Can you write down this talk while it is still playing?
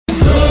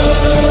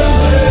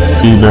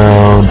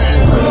Rebound.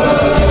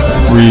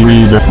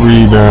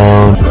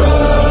 Rebound.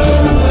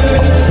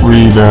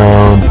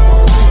 Rebound.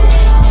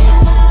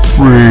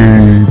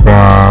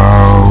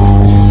 Rebound.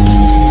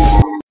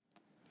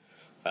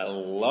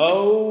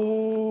 Hello,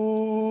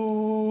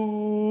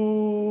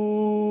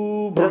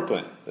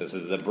 Brooklyn. This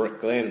is the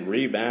Brooklyn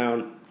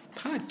Rebound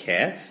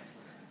Podcast,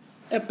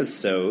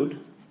 episode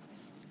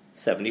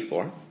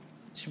 74.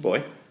 It's your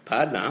boy,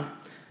 Pod Now,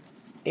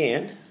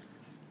 and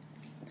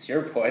it's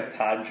your boy,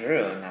 Pod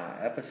Drew. Now,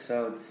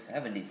 episode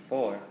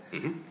 74.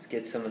 Let's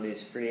get some of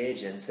these free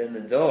agents in the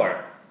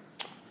door.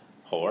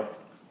 whore.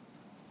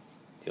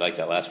 Do you like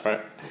that last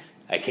part?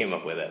 I came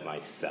up with it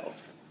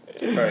myself.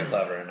 Very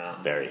clever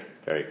enough. Very,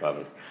 very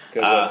clever.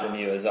 Good work from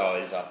you, as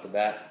always, off the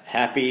bat.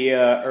 Happy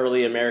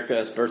early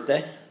America's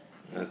birthday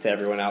to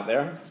everyone out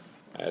there.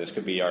 This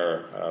could be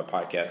our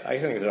podcast. I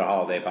think it's our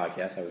holiday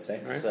podcast, I would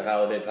say. Right? It's a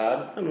holiday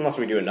pod? Unless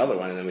we do another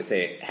one and then we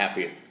say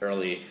happy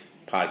early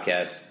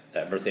podcast,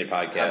 birthday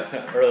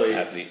podcast.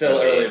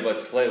 early, but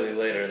slightly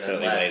later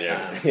than last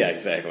time. Yeah,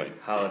 exactly.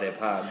 Holiday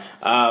pod.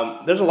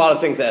 There's a lot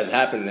of things that have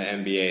happened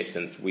in the NBA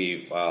since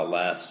we've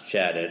last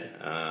chatted.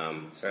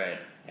 That's right.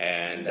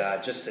 And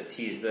just to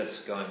tease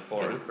this going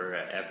forward for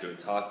after we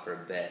talk for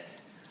a bit,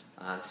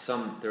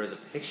 there was a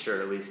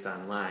picture, at least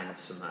online, of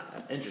some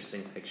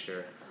interesting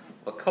picture.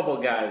 A couple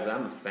guys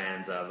I'm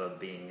fans of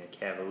being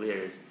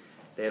Cavaliers.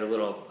 They had a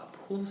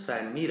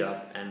poolside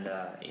meetup, and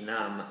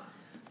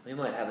we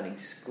might have an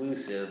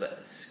exclusive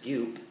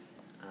scoop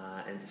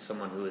into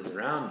someone who was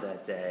around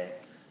that day,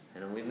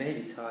 and we may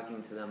be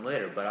talking to them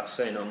later. But I'll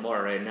say no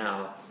more right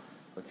now.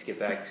 Let's get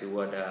back to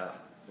what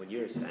you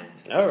were saying.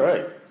 All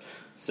right.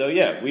 So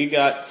yeah, we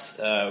got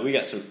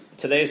some.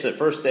 Today's the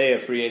first day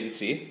of free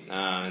agency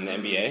in the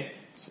NBA.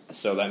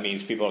 So that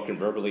means people can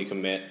verbally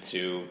commit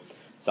to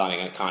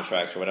signing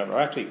contracts or whatever. Or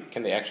actually,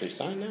 can they actually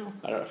sign now?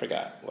 I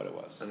forgot what it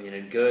was. I mean,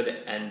 a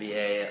good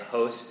NBA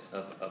host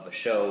of a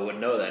show would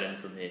know that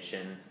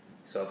information.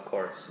 So, of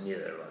course,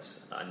 neither of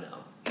us know.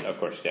 Of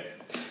course, yeah.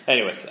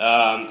 Anyways,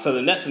 so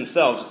the Nets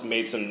themselves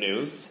made some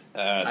news.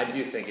 I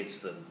do think it's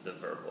the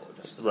verbal.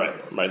 Just the right,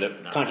 verbal. right.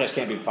 The contracts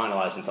can't be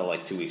finalized until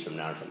like 2 weeks from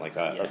now or something like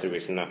that, or 3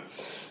 weeks from now.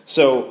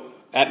 So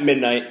at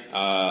midnight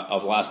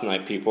of last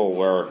night, people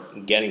were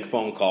getting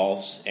phone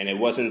calls, and it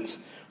wasn't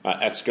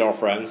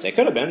ex-girlfriends. It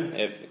could have been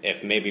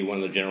if maybe one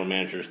of the general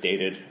managers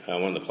dated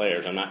one of the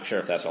players. I'm not sure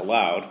if that's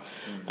allowed.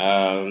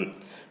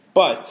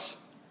 But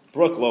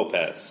Brooke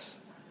Lopez,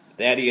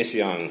 Thaddeus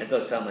Young. It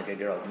does sound like a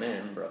girl's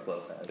name, Brooke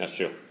Lopez. That's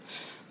true.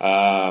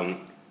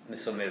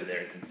 So maybe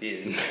they're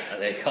confused. Are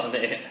they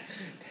calling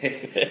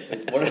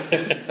what are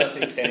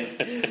they saying?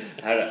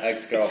 Had an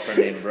ex-girlfriend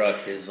named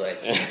Brooke is like,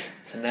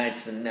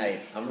 tonight's the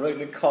night. I'm ready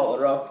to call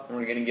her up and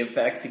we're gonna get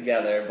back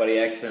together. But he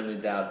accidentally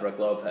dialed Brooke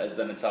Lopez.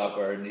 Then it's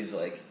awkward, and he's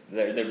like,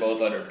 they're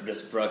both under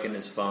just Brooke in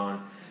his phone.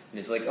 And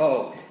he's like,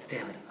 oh,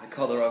 damn it, I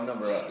called the wrong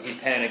number. He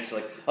panics,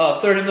 like, oh,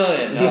 $30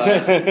 million,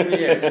 3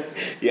 years.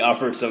 He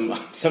offered some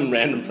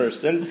random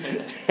person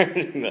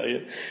 $30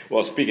 million.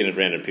 Well, speaking of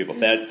random people,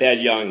 Thad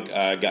Young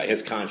got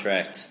his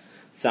contract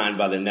signed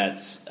by the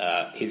Nets.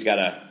 He's got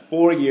a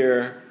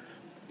 4-year,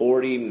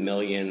 $40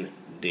 million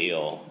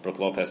deal. Brooke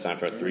Lopez signed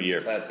for a 3-year.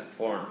 Classic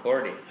 4 and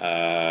 40.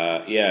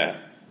 Yeah.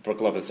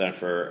 Brooke Lopez signed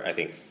for, I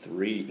think,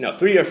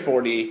 3-year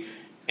 40,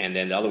 and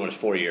then the other one is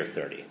 4-year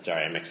 30.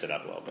 Sorry, I mixed it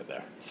up a little bit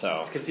there. So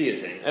it's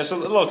confusing. It's a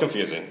little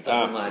confusing. It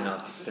doesn't line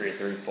up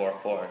 3-3,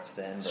 4-4. It's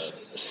the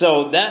inverse.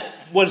 So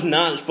that was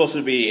not supposed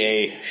to be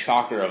a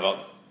shocker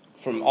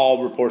from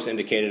all reports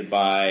indicated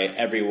by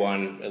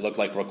everyone. It looked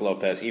like Brooke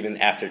Lopez, even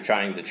after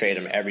trying to trade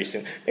him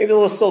maybe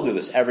they'll still do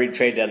this. Every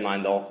trade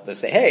deadline, they'll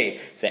say, hey,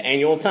 it's the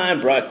annual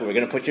time, Brooke. We're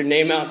going to put your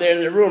name out there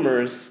in the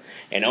rumors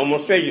and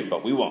almost trade you,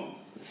 but we won't.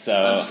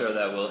 So I'm sure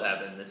that will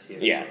happen this year.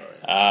 Yeah.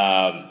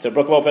 So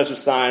Brooke Lopez was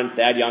signed.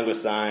 Thad Young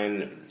was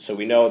signed. So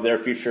we know their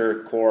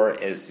future core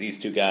is these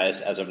two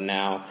guys as of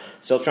now.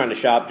 Still trying to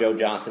shop Joe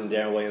Johnson,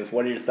 Darren Williams.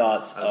 What are your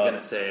thoughts? I was going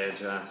to say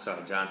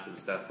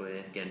Johnson's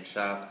definitely getting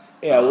shopped.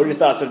 Yeah, what are your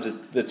thoughts of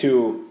just the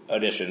two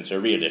additions or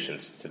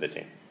re-additions to the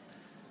team?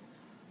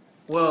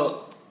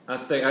 Well, I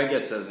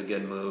guess that was a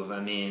good move. I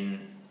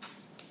mean,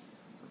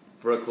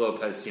 Brooke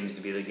Lopez seems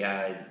to be the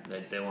guy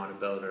that they want to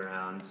build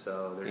around,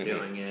 so they're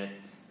doing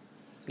it.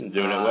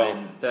 Doing it well.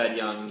 And Thad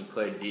Young, he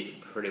played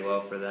pretty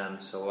well for them,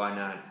 so why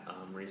not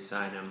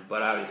re-sign him?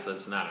 But obviously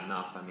it's not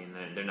enough. I mean,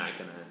 they're not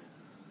going to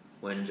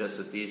win just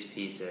with these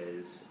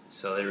pieces,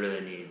 so they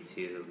really need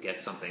to get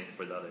something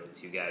for the other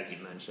two guys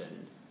you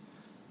mentioned.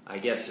 I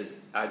guess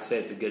I'd say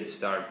it's a good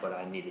start, but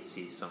I need to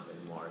see something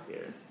more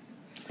here.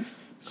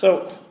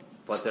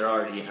 But they're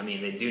already,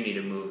 they do need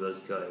to move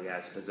those two other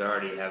guys because they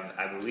already have,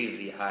 I believe,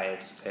 the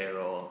highest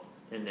payroll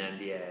in the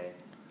NBA.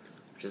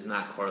 Which is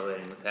not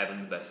correlating with having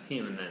the best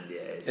team in the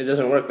NBA. It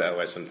doesn't work that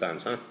way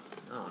sometimes, huh?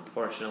 No,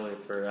 unfortunately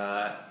for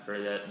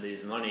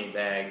these money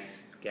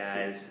bags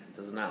guys, it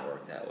does not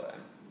work that way.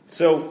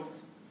 So,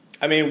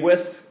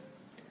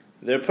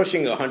 they're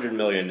pushing $100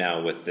 million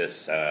now with this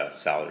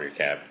salary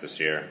cap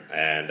this year,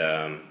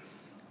 and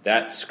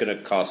that's going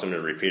to cost them a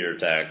repeater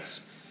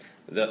tax.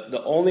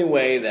 The only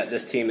way that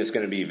this team is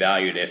going to be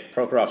valued, if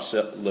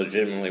Prokhorov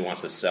legitimately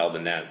wants to sell the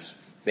Nets,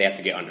 they have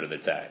to get under the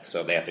tax.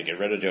 So they have to get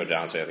rid of Joe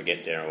Johnson. They have to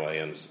get Darren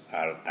Williams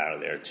out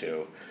of there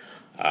too.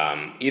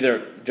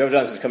 Either Joe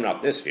Johnson's coming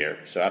out this year,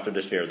 so after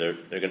this year,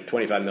 they're going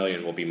 $25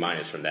 million will be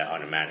minus from that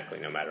automatically,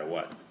 no matter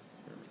what,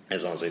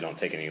 as long as they don't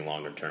take any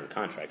longer term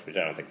contracts, which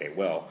I don't think they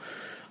will.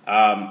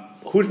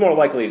 Who's more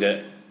likely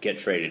to get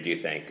traded, do you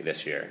think,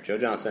 this year? Joe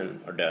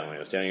Johnson or Darren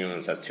Williams? Darren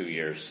Williams has 2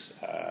 years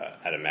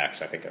at a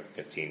max, I think, of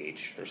 15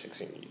 each or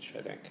 16 each,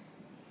 I think.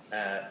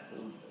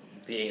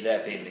 Being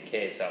the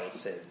case, I would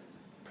say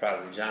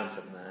probably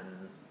Johnson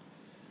then.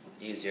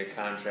 Easier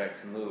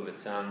contract to move, it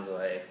sounds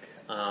like.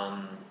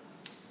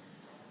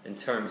 In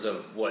terms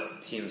of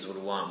what teams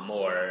would want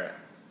more,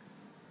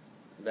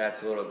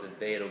 that's a little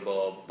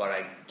debatable, but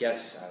I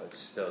guess I would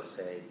still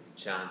say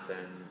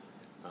Johnson.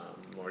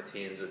 More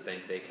teams would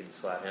think they could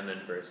slot him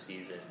in for a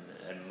season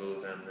and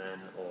move him then,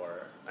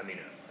 or,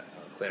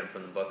 clear him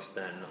from the books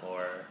then,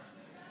 or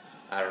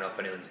I don't know if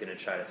anyone's going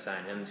to try to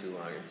sign him to a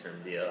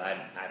longer-term deal. I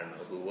don't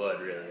know who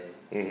would, really.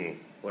 Mm-hmm.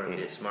 Wouldn't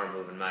be a smart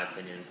move, in my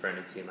opinion, for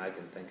any team I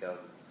can think of.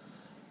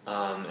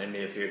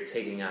 If you're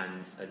taking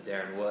on a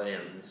Darren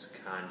Williams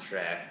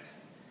contract,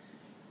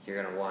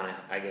 you're going to want to,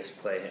 I guess,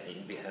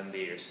 him be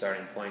your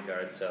starting point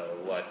guard. So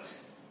what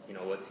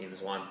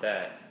teams want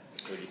that?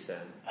 What do you say?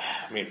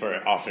 For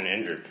an often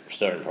injured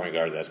starting point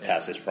guard that's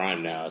past his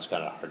prime now, it's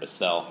kind of hard to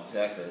sell.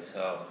 Exactly.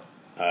 So,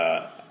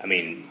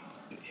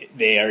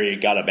 they already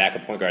got a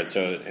backup point guard.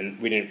 So, and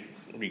we didn't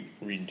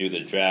redo the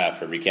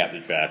draft or recap the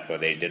draft,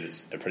 but they did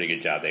a pretty good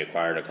job. They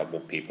acquired a couple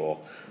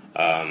people.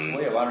 Why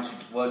don't you?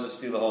 Let's just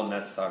do the whole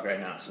Nets talk right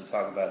now. So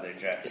talk about their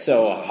draft.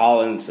 So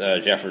Hollins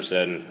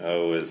Jefferson,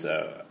 who was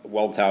a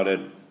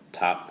well-touted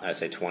top,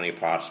 20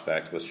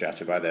 prospect, was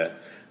drafted by the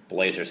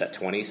Blazers at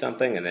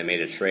 20-something, and they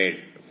made a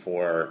trade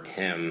for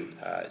him,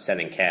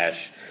 sending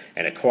cash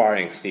and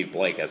acquiring Steve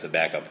Blake as a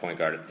backup point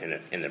guard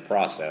in the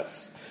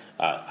process.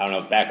 I don't know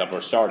if backup or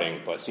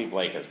starting, but Steve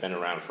Blake has been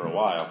around for a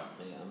while.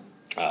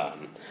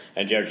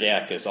 And Jared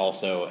Jack is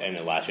also in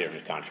the last year of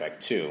his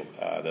contract, too.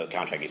 The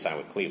contract he signed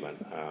with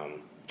Cleveland,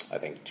 I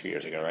think 2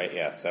 years ago, right?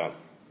 Yeah, so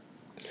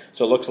it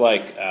looks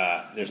like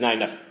there's not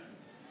enough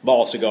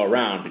balls to go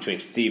around between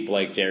Steve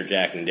Blake, Jared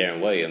Jack, and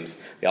Darren Williams.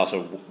 They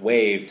also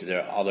waived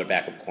their other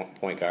backup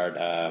point guard,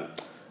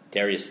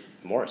 Darius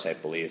Morris, I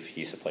believe.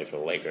 He used to play for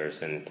the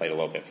Lakers and played a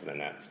little bit for the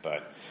Nets.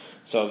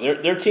 So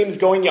their team's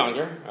going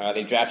younger.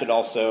 They drafted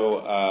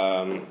also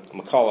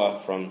McCullough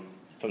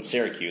from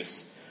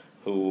Syracuse,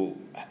 who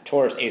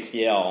tore his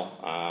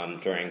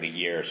ACL during the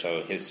year,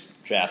 so his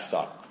draft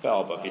stock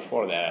fell. But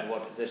before that,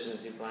 what position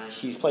is he playing?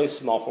 He plays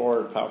small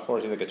forward, power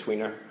forward. He's like a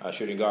tweener, a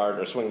shooting guard,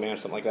 or swingman,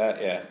 something like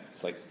that. Yeah,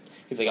 he's like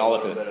all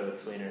up. A little bit of a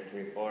tweener,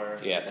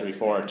 3-4. Yeah,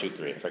 3-4 or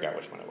 2-3. I forgot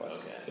which one it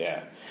was. Okay.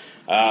 Yeah,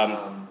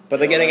 but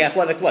they're getting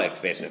athletic legs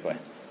basically,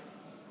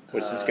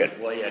 which is good.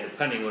 Well, yeah,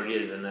 depending what he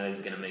is, and that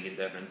is going to make a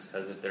difference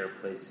because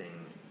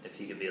if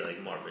he could be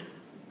like more of a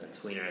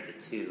tweener at the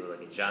 2,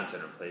 like a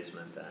Johnson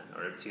replacement then,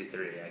 or a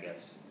 2-3, I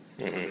guess.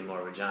 It would be more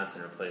of a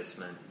Johnson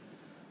replacement.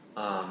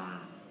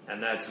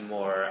 And that's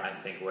more, I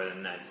think, where the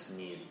Nets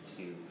need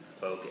to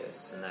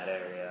focus in that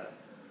area.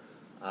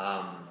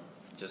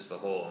 Just the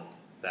whole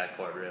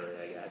backcourt, really,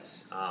 I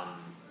guess.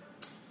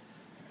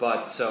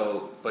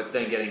 But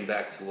then getting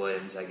back to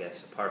Williams, I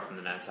guess, apart from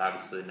the Nets,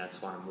 obviously the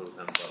Nets want to move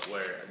him,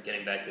 but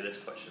getting back to this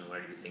question,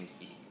 where do you think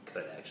he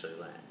could actually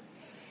land?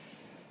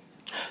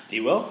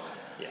 D-Will?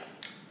 Yeah.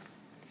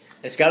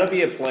 It's got to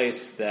be a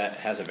place that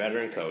has a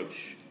veteran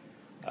coach,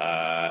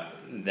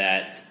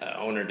 that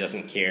owner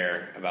doesn't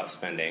care about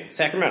spending.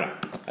 Sacramento.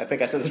 I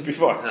think I said this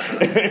before. You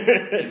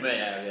may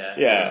have, yeah.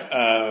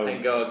 Yeah.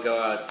 And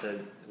go out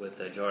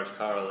with George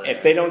Karl.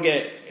 If they don't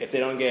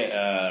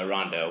get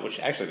Rondo, which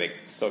actually they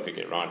still could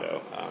get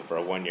Rondo for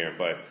a 1 year,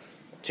 but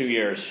 2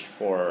 years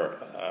for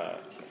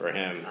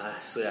him.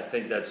 Honestly, I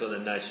think that's what the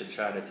Nets should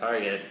try to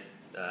target,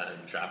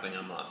 dropping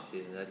him off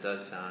to. That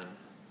does sound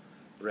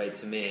right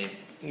to me.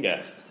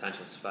 Yeah.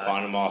 Potential spot.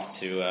 Pawn him off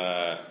to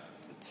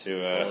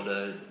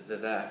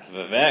Vivek.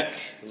 Vivek.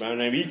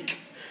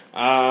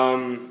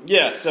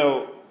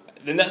 So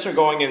the Nets are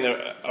going in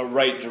a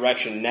right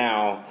direction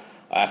now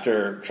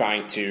after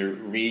trying to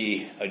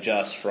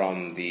readjust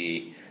from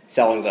the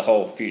selling the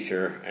whole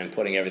future and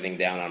putting everything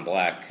down on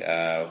black.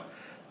 And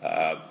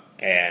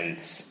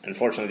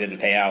unfortunately didn't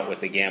pay out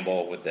with the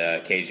gamble with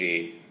the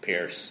KG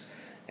Pierce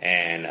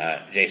and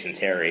Jason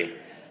Terry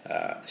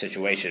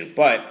situation.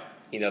 But,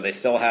 they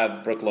still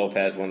have Brook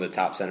Lopez, one of the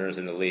top centers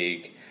in the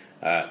league.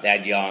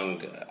 Thad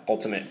Young,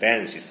 ultimate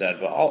fantasy stud,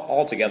 but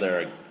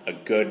altogether a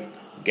good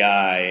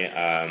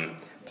guy,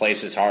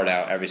 plays his heart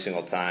out every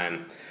single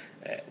time.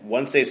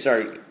 Once they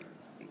start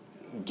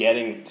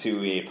getting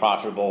to a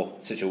profitable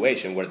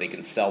situation where they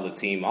can sell the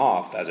team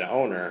off as an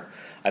owner,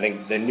 I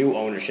think the new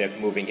ownership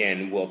moving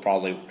in will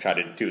probably try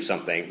to do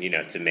something,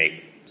 to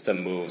make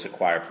some moves,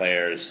 acquire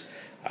players.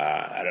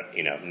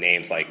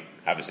 Names like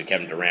obviously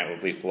Kevin Durant will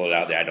be floated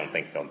out there. I don't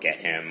think they'll get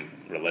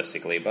him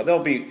realistically, but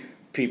they'll be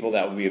people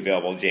that will be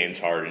available: James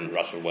Harden,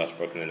 Russell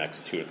Westbrook in the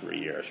next 2 or 3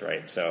 years,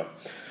 right? So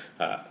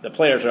the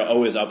players are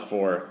always up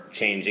for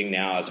changing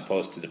now, as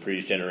opposed to the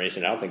previous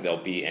generation. I don't think there'll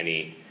be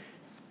any.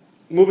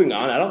 Moving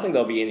on, I don't think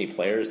there'll be any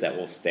players that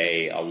will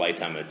stay a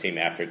lifetime on the team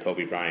after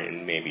Kobe Bryant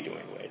and maybe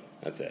Dwayne Wade.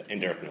 That's it.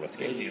 And Dirk Nowitzki.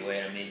 Maybe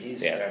Wade. I mean, he's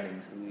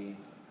starting to lead.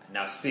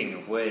 Now, speaking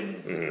of Wade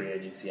in free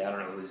agency, I don't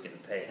know who's going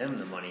to pay him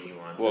the money he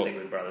wants. Well, I think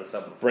we brought this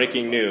up before.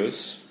 Breaking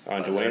news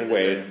on Dwayne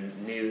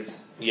Wade.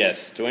 News.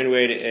 Yes, Dwayne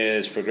Wade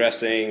is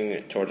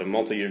progressing towards a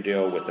multi-year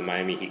deal with the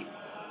Miami Heat.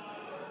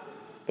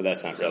 But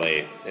that's not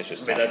really. It's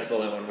just. I mean, that's the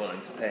only one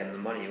willing to pay him the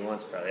money he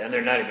wants, probably. And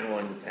they're not even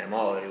willing to pay him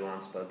all that he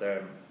wants, but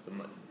they're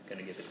going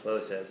to get the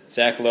closest.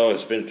 Zach Lowe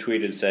has been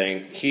tweeted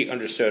saying he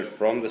understood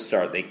from the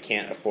start they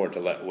can't afford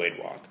to let Wade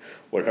walk.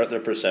 Would hurt their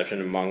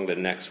perception among the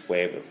next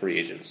wave of free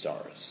agent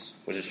stars,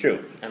 which is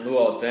true. And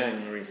Luol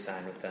Deng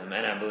re-signed with them,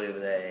 and I believe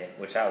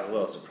which I was a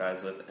little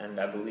surprised with, and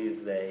I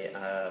believe they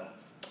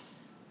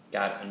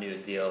got a new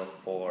deal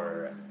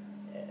for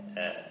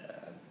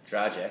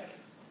Dragic.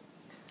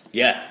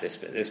 Yeah, they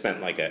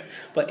spent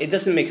but it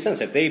doesn't make sense.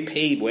 If they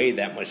paid Wade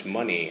that much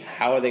money,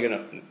 how are they going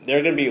to?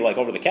 They're going to be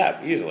over the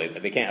cap easily.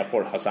 They can't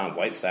afford Hassan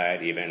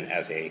Whiteside even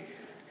as a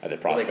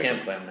prospect. Well, they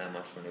can't play him that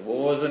much money. What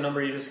was the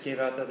number you just gave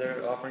out that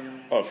they're offering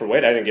him? Oh, for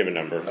Wade, I didn't give a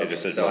number. Okay, It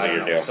just says so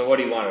multi-year deal. So what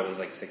he wanted was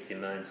 $60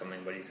 million something,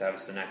 but he's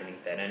obviously not going to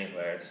get that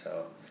anywhere.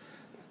 So,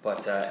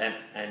 but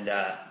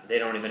they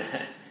don't even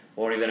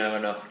won't even have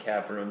enough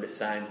cap room to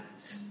sign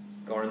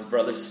Gordon's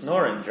brother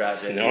Snorin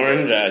Dragic.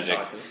 Snorin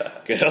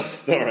Dragic, good old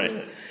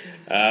Snorin.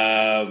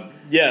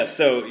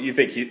 So you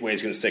think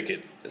Wade's going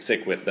to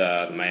stick with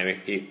the Miami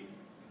Heat?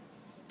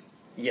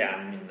 Yeah,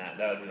 I mean that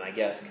would be my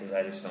guess because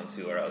I just don't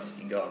see where else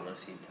he could go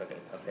unless he took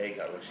a pay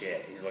cut, which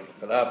he's looking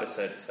for the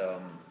opposite.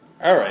 So,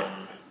 all right.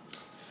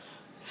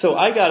 So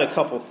I got a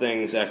couple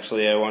things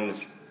actually. I wanted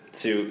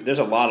to. There's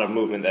a lot of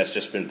movement that's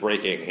just been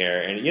breaking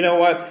here, and you know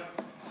what?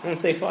 I'm going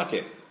to say fuck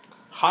it.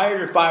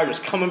 Hired or Fired is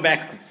coming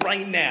back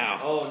right now.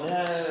 Oh,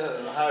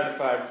 no. Hired or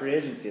Fired free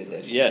agency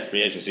edition. Yeah,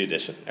 free agency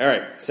edition. All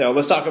right, so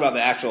let's talk about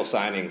the actual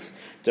signings.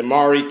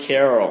 DeMarre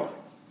Carroll.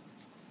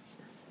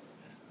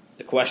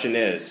 The question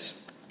is,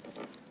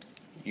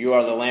 you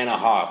are the Atlanta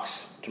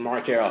Hawks.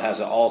 DeMarre Carroll has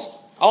an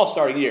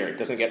all-star year.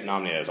 Doesn't get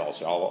nominated as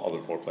all-star. All other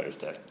 4 players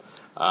did.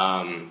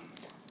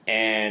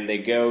 And they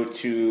go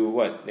to,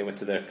 what? They went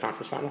to the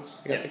conference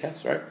finals, I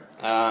guess, right?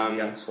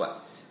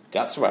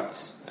 Got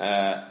swept.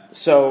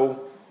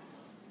 So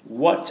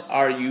what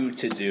are you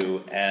to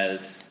do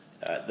as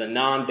the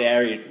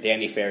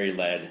non-Danny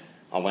Ferry-led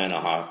Atlanta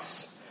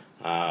Hawks?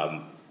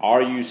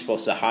 Are you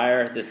supposed to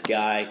hire this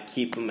guy,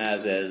 keep him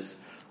as is,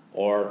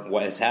 or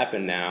what has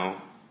happened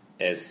now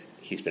is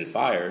he's been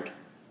fired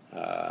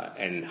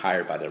and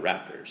hired by the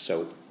Raptors?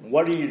 So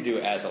what do you do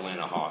as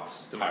Atlanta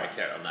Hawks? DeMarre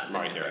Carroll, not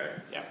DeMarre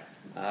Carroll. Yeah.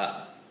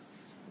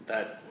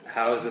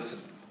 How is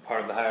this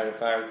part of the hired or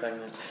fired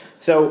segment?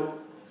 So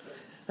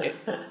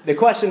the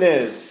question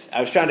is,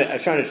 I was trying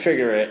to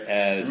trigger it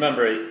as.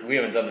 Remember, we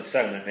haven't done the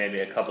segment maybe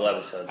a couple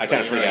episodes. I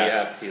kind of forgot. You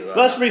have to.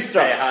 Let's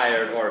restart. Say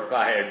hired or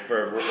fired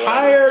for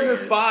hired or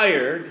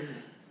fired.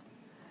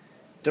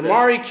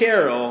 DeMarre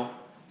Carroll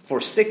for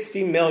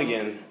 $60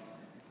 million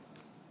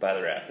by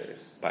the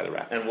Raptors.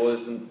 And what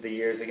was the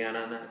years again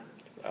on that?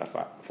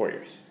 4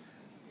 years.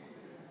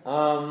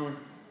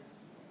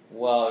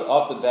 Well,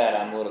 off the bat,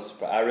 I'm a little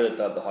surprised. I really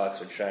thought the Hawks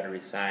would try to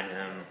re-sign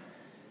him.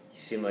 He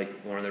seemed like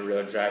one of the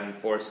real driving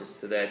forces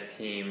to that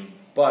team.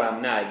 But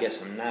I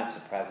guess I'm not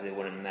surprised they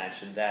wouldn't match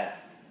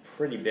that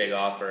pretty big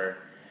offer.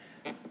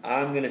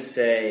 I'm going to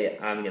say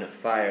I'm going to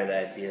fire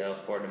that deal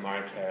for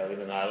DeMarre Carroll,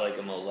 even though I like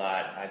him a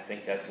lot. I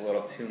think that's a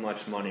little too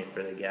much money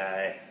for the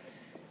guy.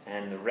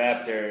 And the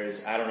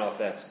Raptors, I don't know if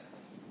that's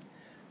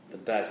the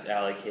best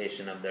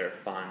allocation of their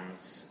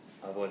funds.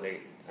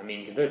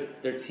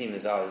 Their team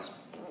has always,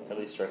 at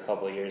least for a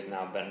couple of years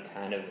now, been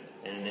kind of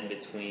an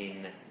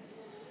in-between.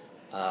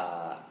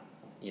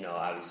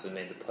 Obviously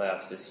made the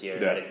playoffs this year.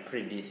 Had a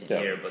pretty decent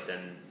year, but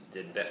then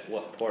did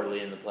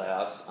poorly in the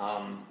playoffs.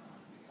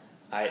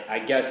 I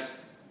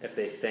guess if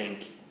they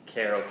think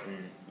Carroll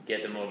can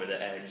get them over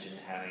the edge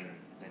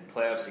and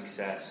playoff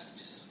success,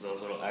 just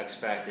those little X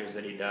factors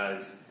that he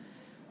does.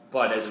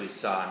 But as we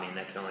saw,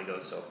 that can only go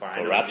so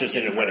far. The Raptors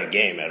didn't win a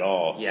game at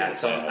all. Yeah,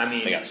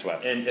 they got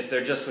swept. And if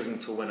they're just looking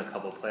to win a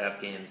couple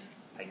playoff games,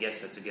 I guess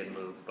that's a good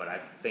move. But I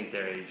think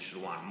they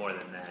should want more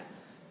than that.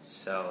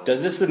 So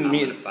does this I'm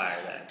mean gonna fire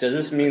that? Does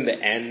this mean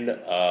the end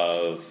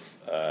of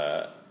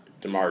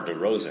DeMar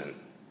DeRozan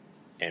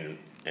in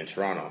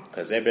Toronto?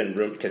 Because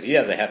he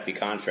has a hefty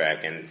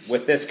contract, and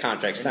with this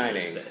contract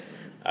signing,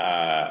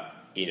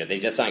 they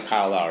just signed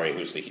Kyle Lowry,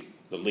 who's the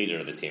leader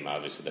of the team,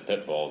 obviously the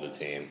pit bull of the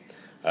team.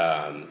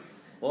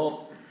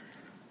 Well,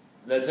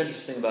 that's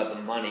interesting about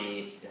the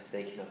money if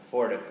they can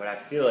afford it, but I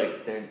feel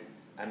like they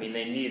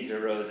need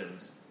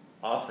DeRozan's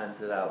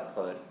offensive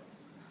output.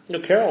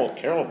 Carroll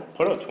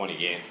put up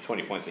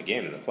 20 points a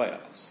game in the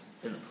playoffs.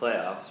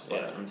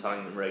 But I'm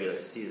talking the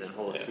regular season,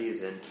 whole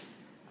season.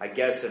 I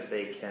guess if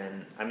they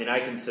can, I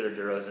consider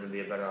DeRozan to be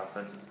a better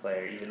offensive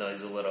player, even though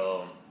he's a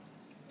little,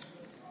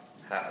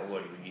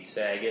 what would you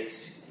say? I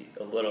guess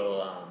a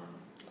little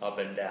up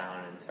and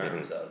down in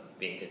terms of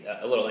being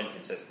a little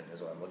inconsistent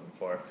is what I'm looking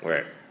for.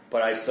 Right.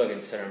 But I still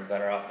consider him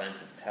better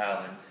offensive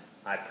talent.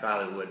 I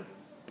probably would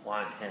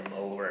want him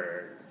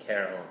over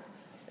Carroll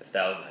if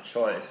that was my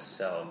choice.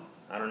 So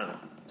I don't know.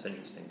 It's an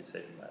interesting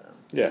decision by them.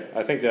 Yeah,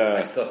 I think.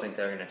 I still think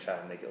they're going to try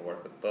to make it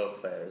work with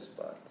both players,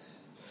 but.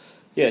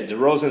 Yeah,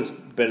 DeRozan's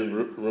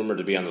been rumored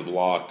to be on the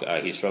block.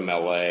 He's from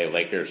LA.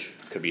 Lakers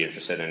could be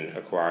interested in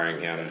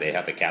acquiring him. They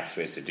have the cap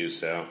space to do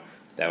so.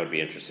 That would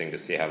be interesting to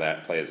see how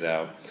that plays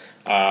out.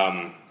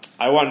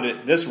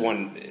 This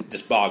one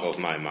just boggles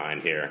my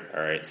mind here.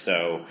 All right,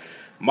 so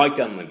Mike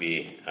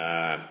Dunleavy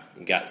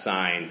got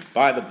signed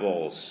by the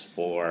Bulls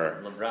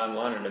for LeBron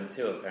wanted him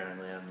too,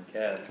 apparently, on the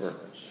Cavs.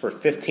 For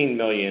 $15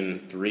 million,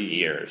 3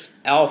 years.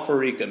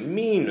 Al-Farouq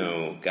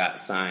Aminu got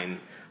signed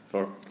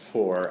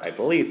for I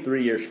believe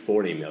 3 years,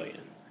 $40 million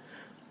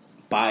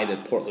by the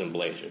Portland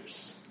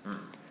Blazers.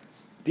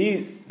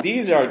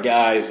 These are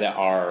guys that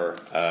are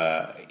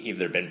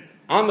either been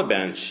on the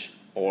bench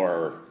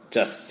or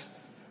just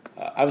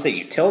I would say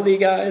utility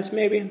guys.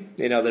 Maybe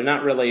they're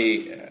not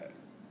really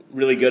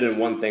good in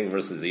one thing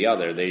versus the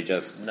other. They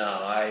just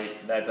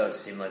that does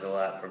seem like a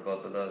lot for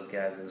both of those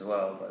guys as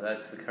well. But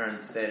that's the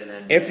current state of the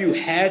NBA. If you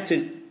had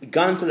to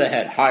gun to the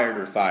head, hired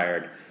or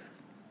fired,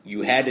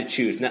 you had to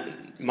choose. Not,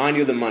 mind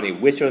you, the money.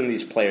 Which one of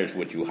these players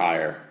would you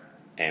hire,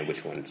 and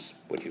which ones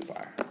would you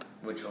fire?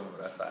 Which one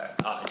would I fire?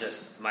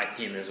 Just my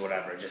team is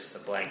whatever. Just a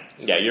blank.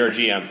 Yeah, you're a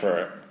GM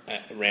for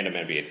a random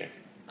NBA team.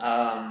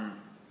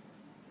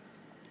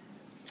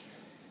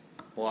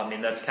 Well, I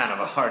mean that's kind of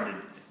a hard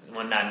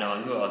when not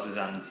knowing who else is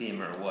on the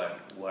team or what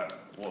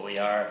we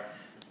are.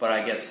 But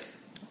I guess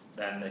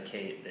then the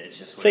case it's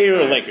just say you're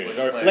the Lakers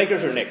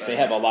or Knicks. They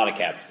have a lot of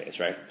cap space,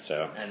 right?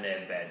 So and they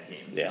have bad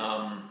teams.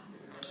 Yeah.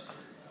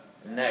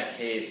 In that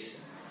case,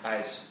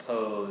 I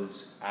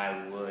suppose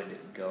I would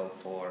go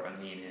for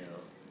Aminu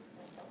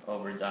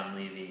over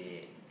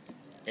Dunleavy.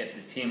 If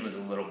the team was a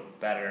little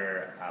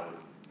better, I would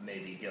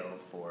maybe go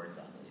for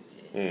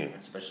Dunleavy,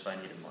 especially if I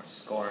needed more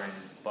scoring.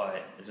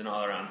 But as an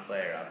all-around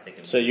player, I'll take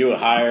him. So you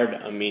hired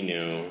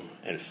Aminu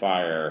and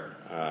fire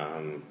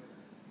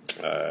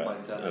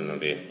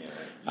Dunleavy.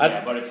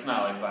 Yeah, but it's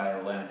not like by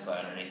a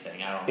landslide or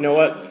anything. I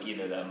don't like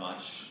either that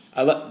much.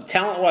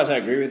 Talent-wise, I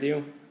agree with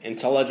you.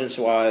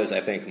 Intelligence-wise, I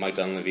think Mike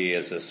Dunleavy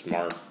is a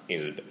smart.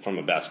 He's from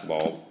a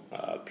basketball,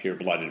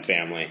 pure-blooded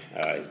family.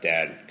 His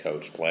dad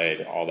coached,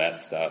 played, all that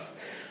stuff.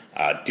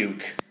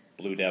 Duke,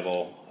 Blue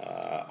Devil,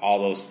 all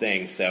those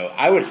things. So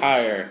I would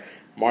hire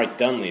Mark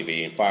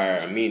Dunleavy and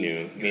fire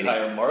Aminu. You'd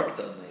hire Mark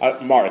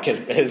Dunleavy? Mark,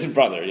 his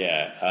brother,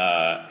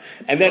 yeah.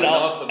 And then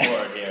off the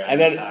board here.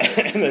 and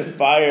then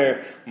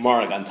fire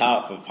Mark on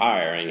top of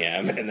hiring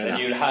him. And then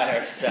you'd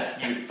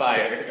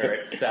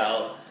fire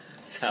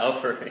Sal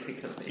for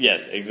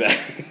Yes,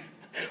 exactly.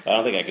 I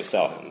don't think I could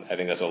sell him. I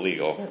think that's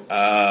illegal.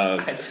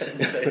 I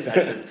shouldn't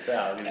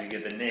sell because you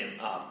get the name.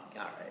 Oh, all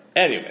right.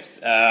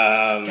 Anyways,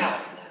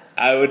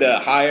 I would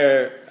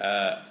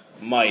hire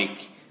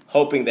Mike,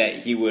 hoping that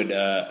he would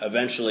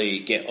eventually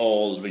get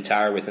old,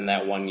 retire within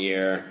that 1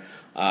 year,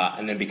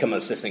 and then become an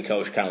assistant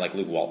coach, kind of like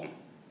Luke Walton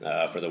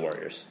for the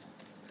Warriors.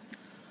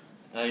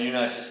 No, you're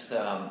not just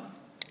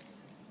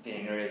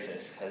being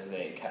racist because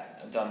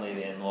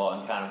Dunleavy and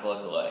Walton kind of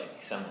look alike,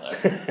 similar.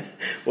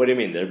 What do you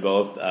mean? They're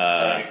both.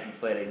 They're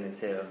conflating the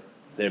two.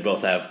 They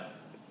both have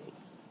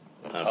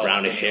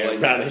brownish hair.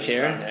 Brownish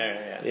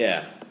hair.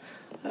 Yeah.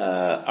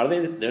 Are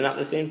they? They're not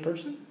the same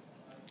person.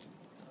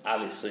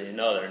 Obviously,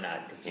 no, they're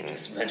not because you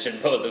just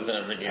mentioned both of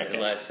them in your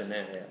lesson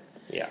there.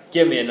 Yeah.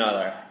 Give me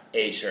another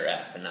H or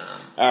F, and all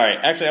right.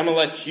 Actually, I'm gonna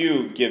let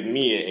you give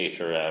me an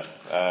H or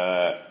F. All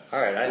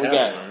right, I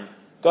have one.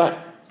 Go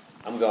ahead.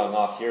 I'm going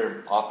off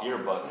your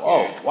book.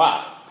 Oh,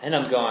 wow. And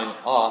I'm going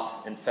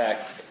off. In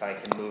fact, if I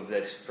can move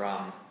this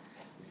from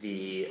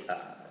the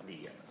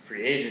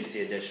free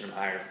agency edition of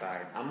Hire or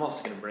Fired, I'm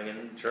also going to bring in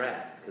the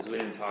draft because we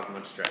didn't talk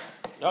much draft.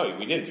 Oh,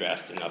 we didn't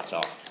draft enough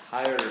talk.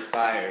 Hired or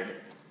Fired,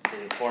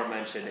 the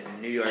aforementioned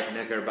New York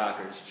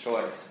Knickerbockers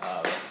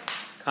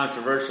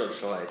controversial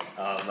choice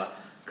of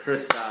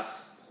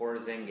Kristaps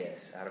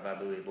Porzingis out of, I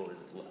believe,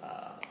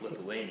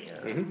 Lithuania.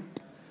 Mm-hmm.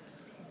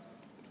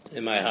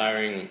 Am I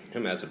hiring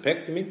him as a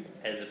pick, you mean?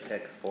 As a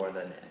pick for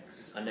the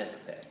Knicks. A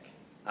Knick pick.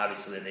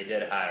 Obviously, they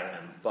did hire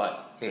him,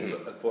 but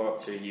if we're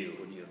up to you,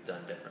 would you have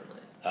done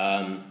differently?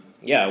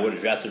 Yeah, I would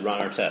have drafted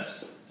Ron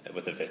Artest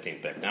with the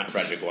 15th pick, not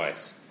Frederick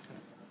Weiss.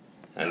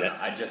 And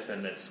I just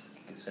in this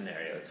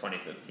scenario,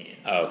 2015.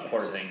 Oh, okay.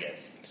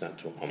 Porzingis. It's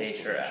not almost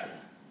H or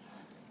F.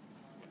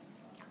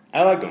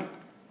 I like him.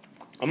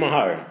 I'm going to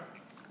hire him.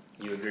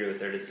 You agree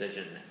with their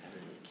decision and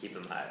keep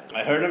him hired?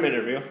 I heard him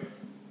interview.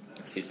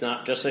 He's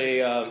not just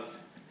a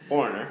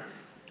foreigner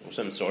of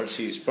some sorts.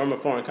 He's from a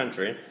foreign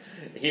country.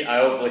 I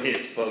hopefully he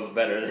spoke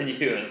better than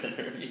you in the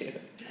interview.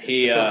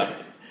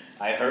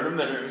 I heard him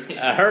interview.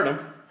 I heard him.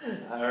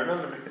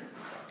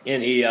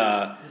 And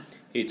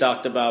he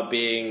talked about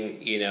being,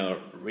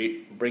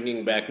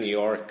 bringing back New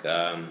York.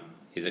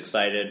 He's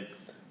excited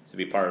to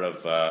be part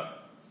of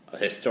a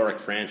historic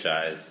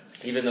franchise.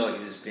 Even though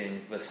he was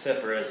being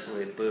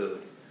vociferously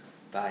booed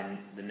by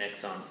the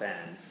Knicks on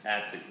fans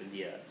at the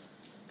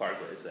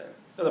Barclays there.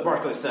 At the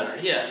Barclays Center,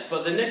 yeah.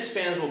 But the Knicks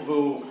fans will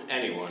boo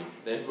anyone.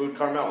 They've booed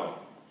Carmelo,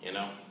 you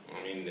know?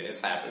 I mean,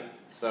 it's happened.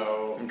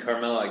 So, And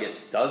Carmelo, I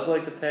guess, does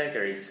like the pick,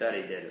 or he said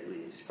he did at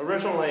least.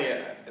 originally,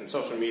 in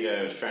social media,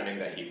 it was trending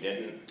that he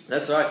didn't.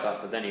 That's what I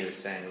thought, but then he was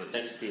saying it was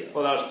a steal.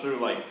 Well, that was through,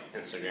 like,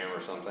 Instagram or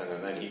something,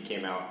 and then he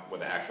came out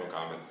with the actual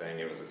comment saying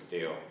it was a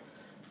steal.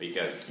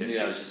 Because Maybe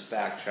that was just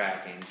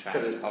backtracking,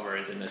 trying to cover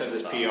his initial Because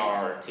his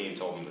thoughts. PR team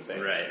told him to say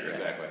Right. it.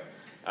 Exactly.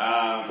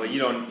 But you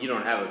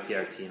don't have a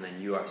PR team,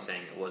 and you are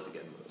saying it was a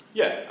good move.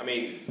 Yeah, I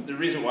mean, the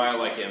reason why I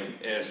like him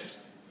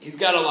is he's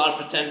got a lot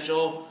of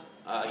potential.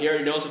 He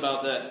already knows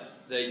about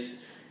the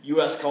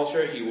U.S.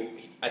 culture.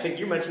 I think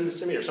you mentioned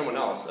this to me or someone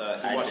else.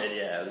 I did,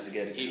 yeah. It was a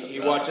good. He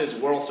watches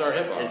World Star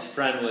Hip Hop. His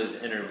friend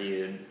was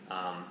interviewed,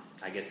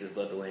 I guess his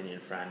Lithuanian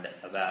friend,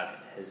 about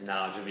his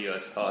knowledge of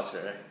U.S.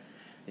 culture.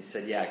 He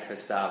said, "Yeah,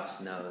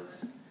 Kristaps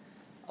knows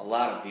a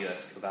lot of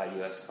about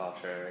U.S.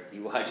 culture. He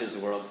watches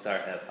World Star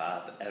Hip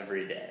Hop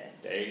every day.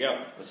 There you go.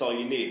 That's all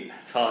you need.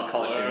 That's all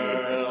culture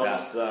needs,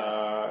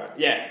 Kristaps."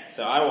 Yeah,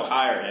 so I will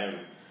hire him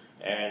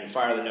and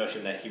fire the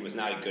notion that he was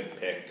not a good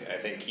pick. I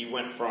think he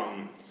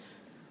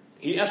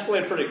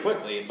escalated pretty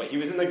quickly, but he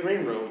was in the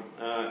green room,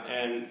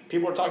 and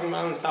people were talking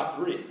about him in the top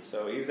 3.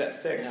 So he was at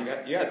 6.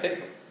 Yeah. You got to take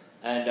him.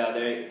 And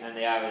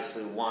they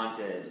obviously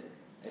wanted,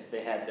 if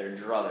they had their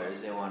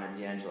druthers, they wanted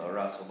D'Angelo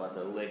Russell, but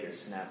the Lakers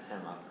snapped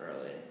him up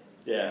early.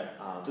 Yeah.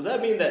 Does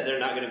that mean that they're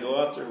not going to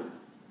go after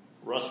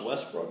Russ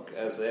Westbrook,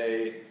 as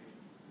they've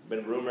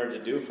been rumored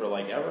to do for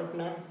like ever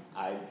now?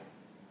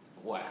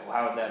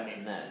 Why would that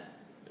mean that?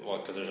 Well,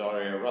 because there's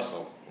already a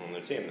Russell on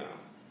their team now.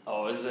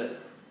 Oh, is it?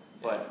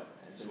 But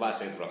his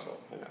last name's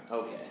Russell. I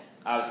know. Okay,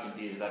 I was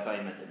confused. I thought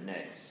you meant the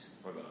Knicks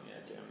were going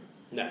after him.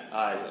 No.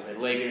 The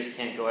Lakers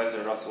can't go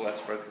after Russell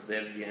Westbrook because they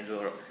have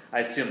D'Angelo. I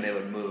assume they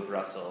would move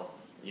Russell.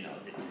 You know,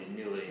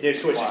 the newly. They'd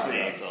switch his acquired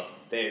name. Russell.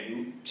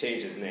 They'd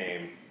change his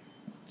name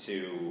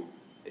to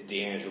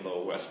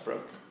D'Angelo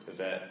Westbrook. Is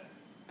that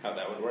how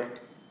that would work?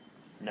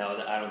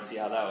 No, I don't see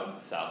how that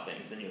would solve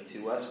things. Then you have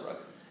 2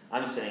 Westbrooks.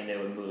 I'm saying they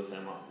would move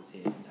him off the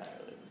team entirely.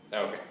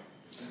 Okay.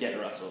 Get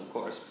Russell, of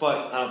course,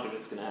 but I don't think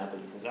that's going to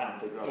happen because I don't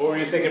think Russell. What were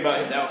you thinking about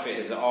his outfit?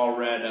 His all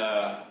red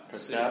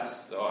suit,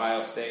 Kristaps? the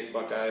Ohio State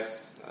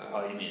Buckeyes.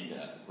 You mean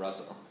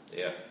Russell?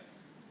 Yeah.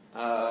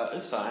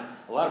 It's fine.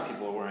 A lot of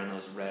people are wearing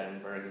those red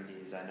and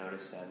burgundies. I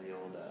noticed at the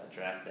old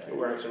draft day. You're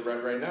wearing some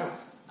red right now.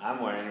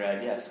 I'm wearing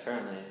red, yes,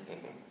 currently,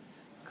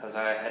 because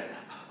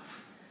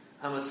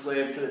I'm a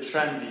slave to the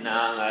trends, you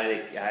know.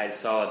 I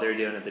saw what they were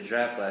doing at the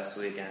draft last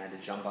week, and I had to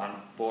jump on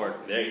board.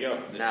 There you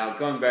go. Now,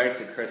 going back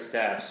to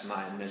Kristaps,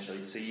 my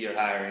initial, so you're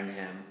hiring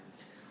him.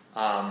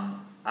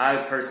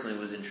 I personally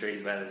was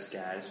intrigued by this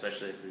guy,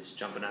 especially if he was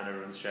jumping on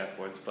everyone's draft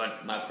boards.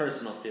 But my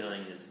personal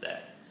feeling is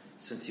that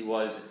since he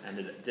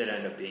did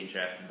end up being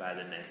drafted by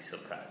the Knicks, he'll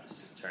probably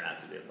just turn out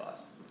to be a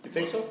bust. You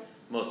think so?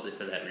 Mostly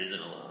for that reason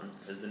alone,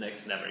 because the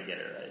Knicks never get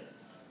it right.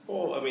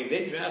 Well, I mean,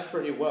 they draft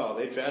pretty well.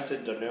 They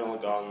drafted Danilo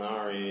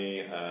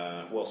Gallinari,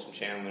 Wilson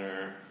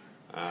Chandler,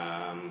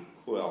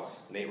 who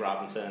else? Nate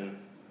Robinson.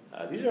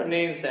 These are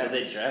names that...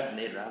 Did they draft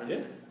Nate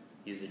Robinson?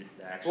 Yeah. Using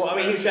the actual... Well, I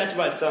mean, he was drafted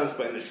by the Suns,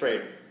 but in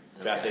the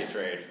draft day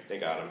trade, they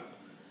got him.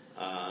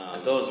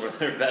 Those were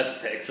their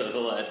best picks of the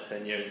last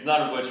 10 years,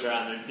 none of which are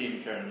on their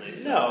team currently.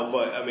 So no,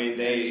 but, I mean,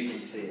 as you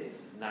can see,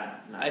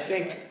 not I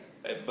think...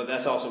 But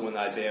that's also when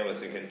Isaiah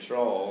was in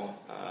control.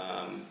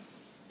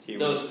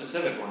 Those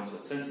specific ones,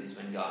 but since he's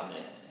been gone,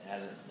 it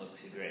hasn't looked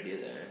too great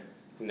either.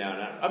 No.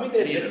 I mean,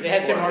 they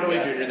had Tim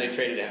Hardaway Jr., they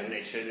traded him.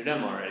 They traded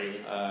him already.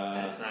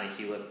 And it's not like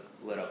he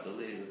lit up the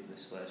league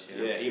this last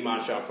year. Yeah,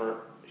 Iman Shumpert,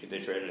 they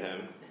traded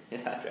him.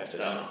 Yeah, Drafted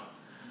so him.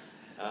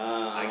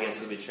 I guess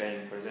we'll be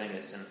trading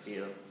Porzingis in a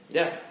few.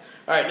 Yeah.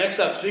 All right, next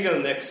up, speaking of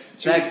the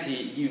Knicks. Back to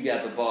you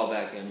got the ball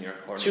back in your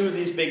corner. 2 of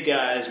these big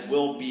guys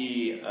will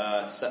be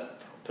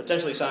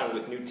potentially signed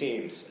with new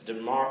teams.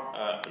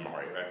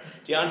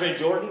 DeAndre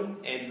Jordan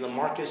and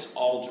LaMarcus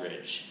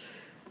Aldridge.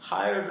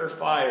 Hired or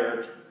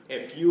fired,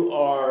 if you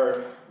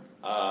are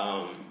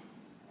a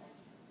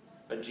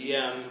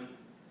GM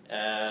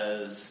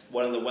as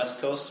one of the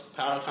West Coast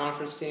Power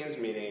Conference teams,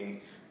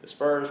 meaning the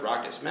Spurs,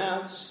 Rockets,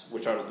 Mavs,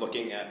 which are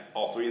looking at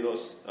all 3 of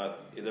those,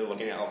 they're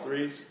looking at all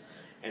 3s,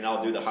 and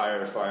I'll do the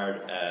hired or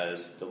fired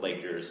as the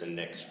Lakers and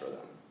Knicks for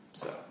them.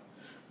 So,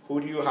 who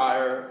do you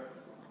hire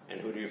and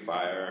who do you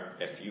fire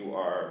if you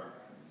are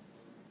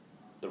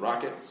the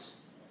Rockets,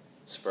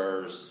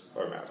 Spurs,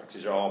 or Mavericks?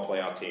 These are all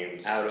playoff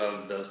teams. Out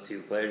of those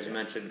 2 players you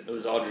mentioned, it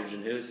was Aldridge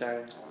and who,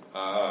 sorry?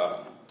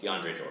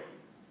 DeAndre Jordan.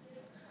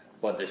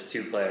 But there's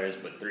 2 players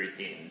but 3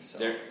 teams,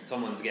 so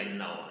someone's getting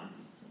no one.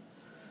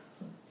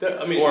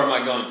 Or am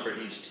I going for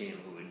each team?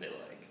 Who would they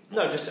like?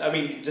 No, just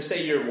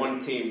say you're one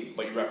team,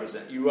 but you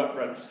represent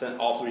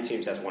all 3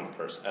 teams as one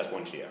person, as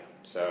one GM.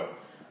 So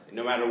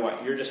no matter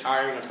what, you're just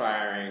hiring and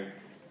firing.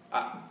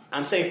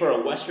 I'm saying for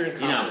a Western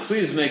Conference...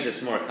 please make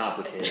this more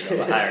complicated of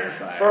a hire or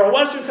fire. For a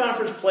Western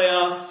Conference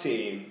playoff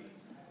team,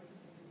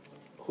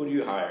 who do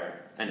you hire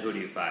And who do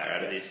you fire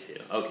out of Yes. these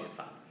two? Okay,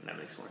 fine. That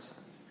makes more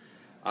sense.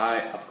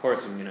 I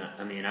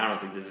don't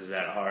think this is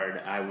that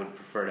hard. I would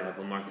prefer to have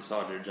LaMarcus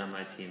Aldridge on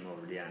my team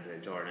over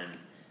DeAndre Jordan.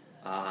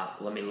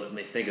 Let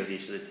me think of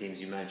each of the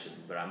teams you mentioned,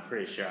 but I'm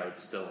pretty sure I would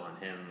still want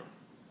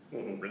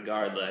him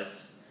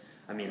regardless.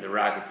 I mean, the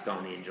Rockets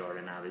don't need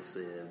Jordan,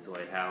 obviously. They have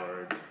Dwight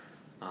Howard.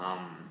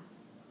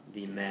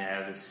 The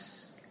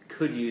Mavs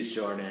could use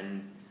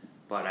Jordan,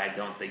 but I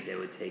don't think they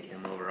would take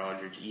him over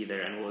Aldridge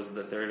either. And what was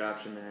the third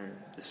option there?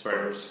 The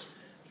Spurs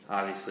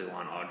obviously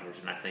want Aldridge,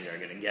 and I think are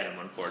going to get him,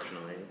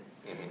 unfortunately.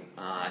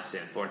 I say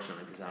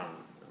unfortunately because I'm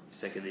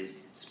sick of these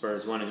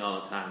Spurs winning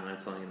all the time, and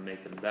that's only going to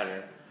make them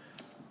better.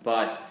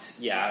 But,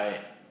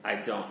 yeah, I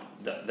don't.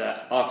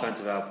 The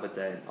offensive output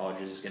that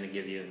Aldridge is going to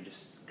give you and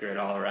just great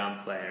all-around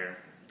player.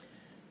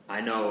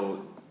 I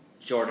know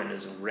Jordan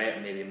is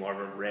maybe more of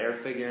a rare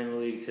figure in the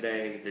league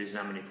today. There's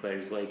not many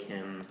players like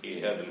him. He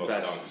had the most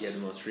dunks. He had the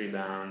most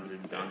rebounds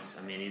and dunks.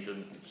 I mean, he's a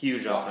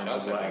huge Block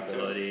offensive shots, I think,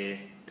 liability.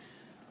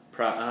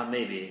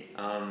 Maybe.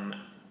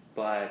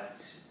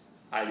 But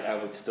I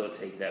would still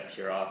take that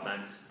pure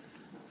offense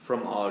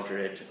from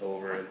Aldridge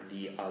over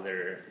the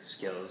other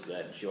skills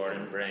that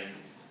Jordan brings.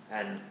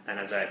 And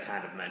as I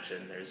kind of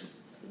mentioned, there's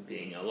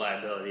being a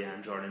liability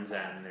on Jordan's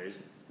end.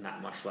 There's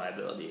not much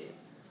liability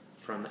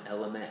from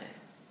LMA.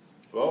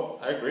 Well,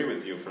 I agree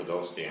with you for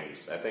those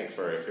teams. I think if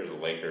you're the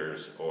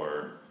Lakers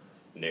or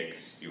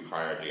Knicks, you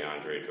hire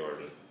DeAndre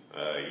Jordan.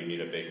 You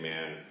need a big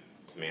man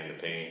to man the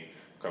paint.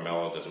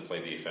 Carmelo doesn't play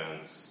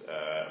defense.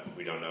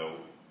 We don't know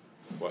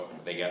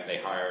what they got. They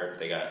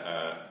got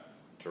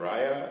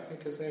Jiraiya, I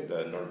think his name,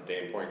 the Notre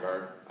Dame point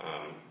guard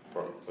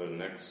for the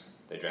Knicks.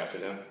 They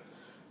drafted him.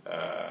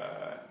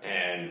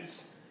 And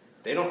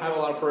they don't have a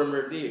lot of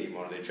perimeter D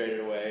anymore. They traded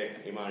away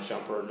Iman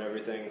Shumpert and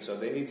everything, so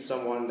they need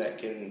someone that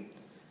can,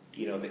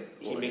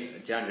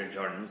 DeAndre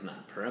Jordan's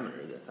not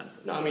perimeter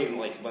defensive. No, I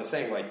mean, I'm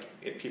saying,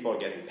 if people are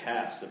getting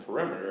past the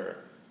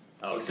perimeter.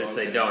 Oh, since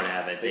they don't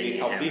have it, they need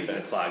help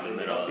defense. To clog the they need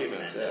middle. help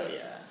defense,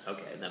 Yeah.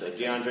 Okay. So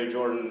DeAndre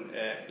Jordan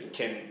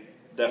can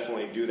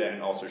definitely do that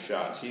and alter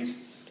shots.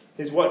 He's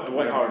what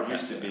Dwight Howard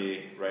used to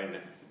be right now.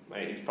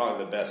 He's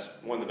probably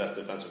one of the best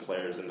defensive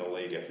players in the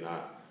league, if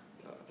not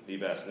the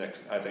best.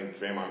 Next, I think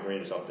Draymond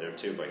Green is up there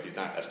too, but he's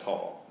not as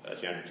tall.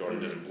 DeAndre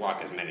Jordan doesn't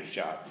block as many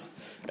shots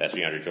as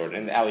DeAndre Jordan,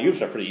 and the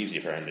alley-oops are pretty easy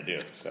for him to do.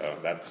 So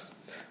that's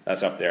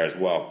up there as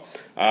well.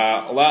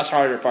 Last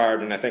harder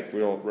fired, and I think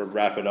we'll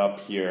wrap it up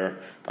here.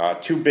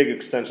 Two big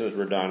extensions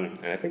were done,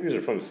 and I think these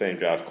are from the same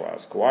draft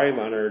class: Kawhi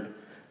Leonard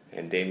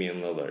and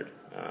Damian Lillard.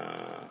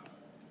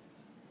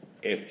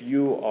 If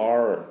you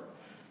are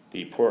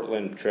the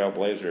Portland Trail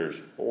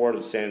Blazers or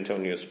the San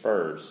Antonio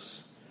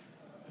Spurs,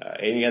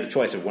 and you have the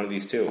choice of one of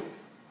these two,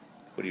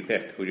 who do you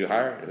pick? Who do you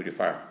hire and who do you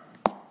fire?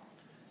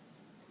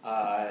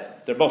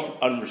 They're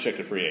both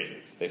unrestricted free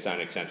agents. They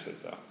signed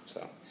extensions, though.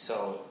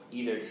 So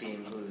either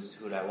team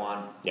who'd I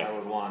want, Yeah. I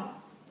would want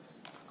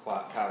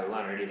Kawhi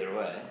Leonard either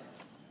way.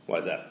 Why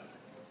is that?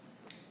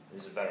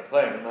 He's a better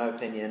player, in my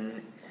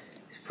opinion.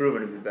 He's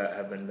proven to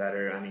have been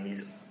better. I mean,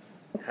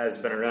 has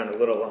been around a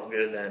little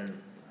longer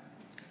than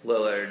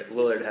Lillard.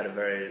 Lillard had a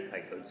very,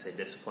 I would say,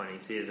 disappointing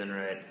season,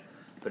 right?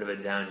 Bit of a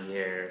down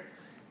year,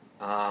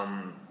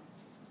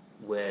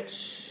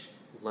 which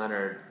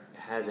Leonard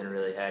hasn't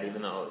really had,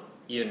 even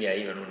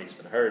when he's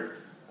been hurt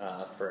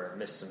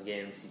missed some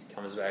games, he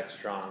comes back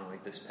strong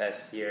like this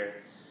past year.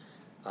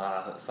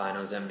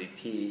 Finals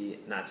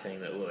MVP, not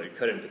saying that Lillard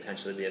couldn't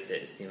potentially be if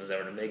his team was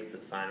ever to make it to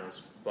the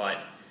finals, but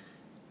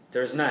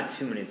there's not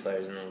too many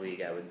players in the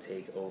league I would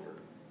take over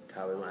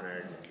Kawhi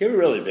Leonard. You're a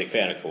really big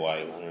fan of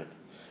Kawhi Leonard.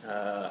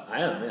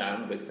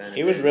 I'm a big fan of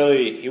He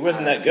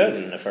wasn't that good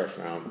in the first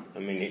round. I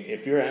mean,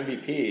 if you're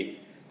MVP...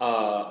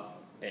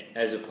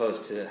 as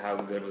opposed to how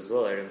good was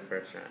Lillard in the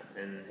first round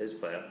in his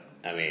playoff.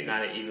 I mean...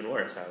 Not even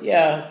worse, I would say.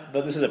 Yeah,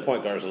 but this is a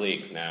point guards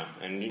league now,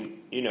 and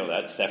you know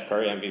that. Steph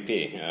Curry,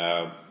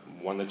 MVP,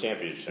 won the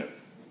championship,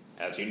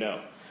 as you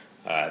know.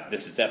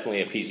 This is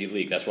definitely a PG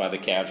league. That's why the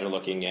Cavs are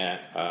looking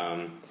at,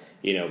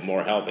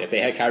 more help. If they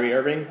had Kyrie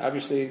Irving,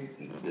 obviously,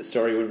 the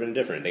story would have been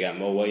different. They got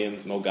Mo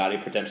Williams, Mo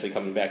Gotti potentially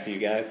coming back to you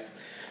guys.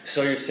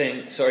 So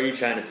are you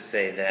trying to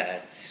say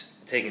that,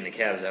 taking the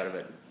Cavs out of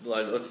it,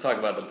 let's talk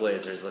about the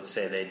Blazers. Let's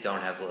say they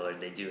don't have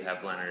Lillard. They do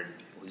have Leonard,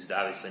 who's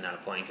obviously not a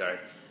point guard.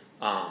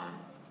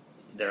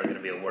 They're going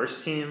to be a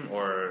worse team,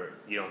 or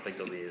you don't think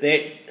they'll be?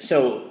 They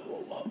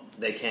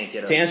can't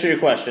get. To answer your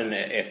question,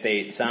 if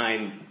they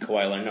sign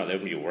Kawhi Leonard, no, they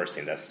would be a worse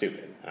team. That's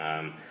stupid.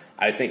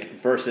 I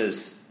think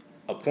versus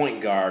a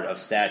point guard of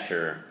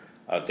stature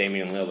of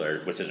Damian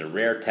Lillard, which is a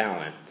rare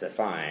talent to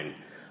find.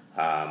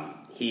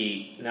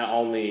 He not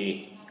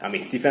only. I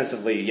mean,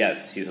 defensively,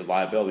 yes, he's a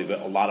liability,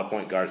 but a lot of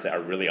point guards that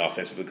are really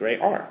offensively great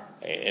are.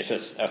 It's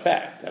just a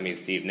fact. I mean,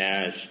 Steve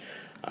Nash,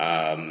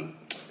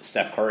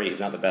 Steph Curry, he's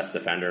not the best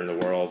defender in the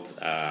world.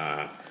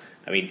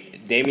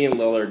 Damian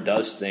Lillard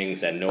does things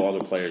that no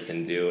other player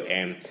can do.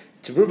 And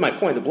to prove my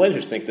point, the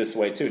Blazers think this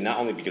way, too, not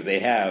only because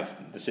they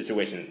have the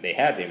situation, they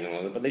have Damian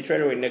Lillard, but they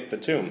traded away Nick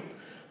Batum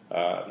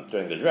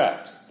during the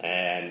draft.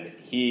 And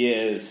he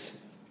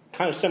is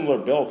kind of similar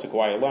build to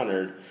Kawhi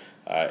Leonard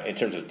in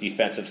terms of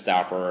defensive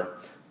stopper,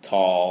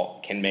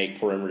 tall, can make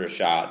perimeter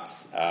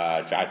shots,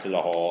 drive to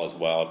the hole as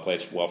well,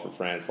 plays well for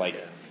France.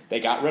 They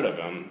got rid of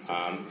him.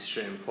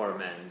 Extreme poor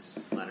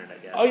man's Leonard, I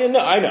guess. Oh, yeah, no,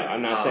 I know.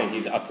 I'm not saying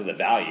he's up to the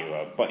value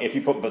of, but if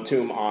you put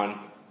Batum on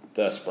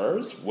the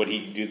Spurs, would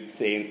he do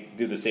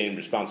the same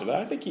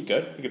responsibility? I think he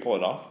could. He could pull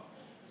it off.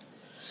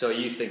 So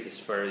you think the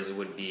Spurs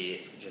would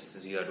be just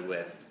as good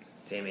with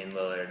Damian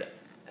Lillard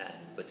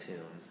and Batum?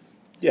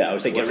 Yeah, I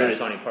would say get rid of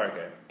Tony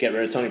Parker. Get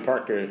rid of Tony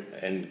Parker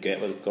and go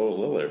with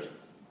Lillard.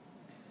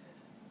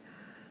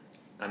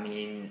 I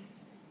mean,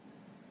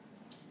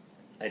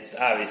 it's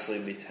obviously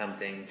be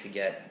tempting to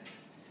get,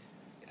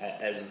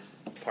 as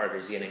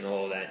Parker's getting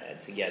old,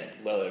 to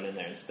get Lillard in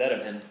there instead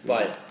of him,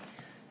 but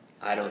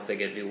I don't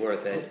think it'd be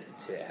worth it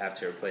to have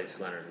to replace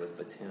Leonard with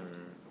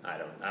Batum.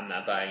 I'm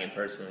not buying it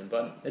personally,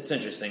 but it's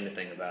interesting to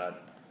think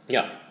about.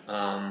 Yeah.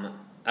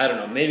 I don't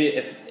know. Maybe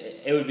if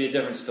it would be a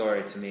different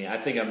story to me. I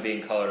think I'm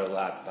being colored a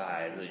lot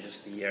by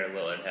just the year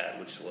Lillard had,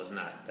 which was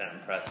not that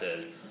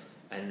impressive.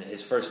 And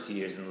his first 2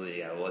 years in the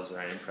league, I was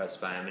very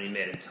impressed by him, and he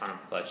made a ton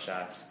of clutch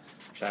shots,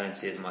 which I didn't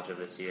see as much of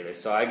this year.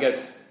 So I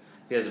guess if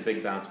he has a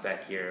big bounce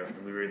back here,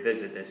 and we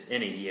revisit this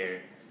in a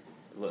year,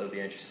 it'll be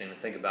interesting to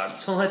think about.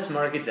 So let's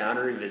mark it down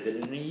and revisit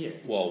it in a year.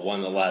 Well,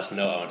 one last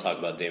note I want to talk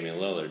about Damian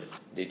Lillard.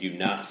 Did you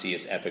not see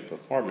his epic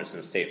performance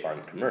in the State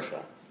Farm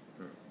commercial?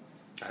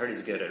 I heard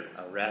he's good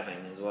at rapping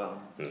as well.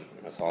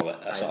 That's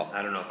all.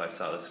 I don't know if I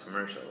saw this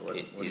commercial.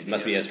 He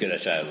must be as good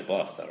as Shia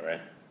LaBeouf, though,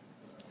 right?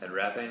 At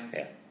rapping?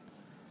 Yeah.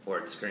 Or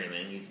at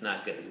screaming. He's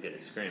not as good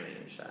at screaming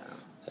as Shia.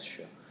 That's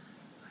true.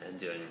 And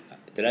doing...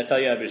 Did I tell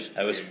you I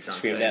was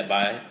screamed at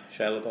by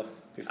Shia LaBeouf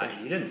before?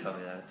 You didn't tell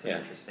me that. It's an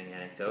interesting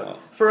anecdote. Well,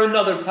 for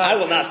another podcast. I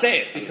will not say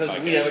it. Because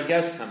we have a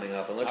guest coming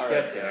up, and let's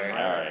get to him.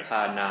 All right.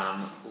 Pod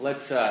Nam.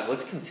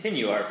 Let's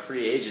continue our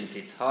free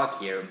agency talk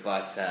here,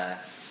 but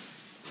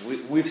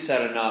we've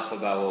said enough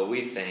about what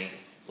we think.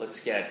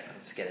 Let's get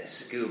a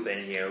scoop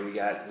in here. We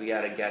got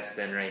a guest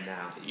in right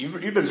now. You've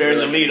been bearing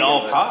the lead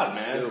all pod,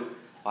 man. Scoop.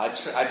 I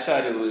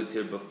tried to allude to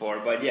it before,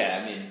 but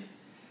yeah, I mean,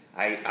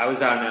 I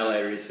was out in LA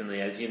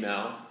recently, as you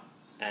know,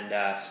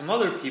 and some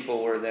other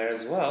people were there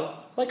as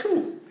well. Like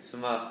who?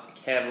 Some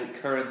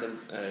current,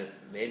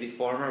 maybe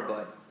former,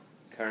 but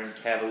current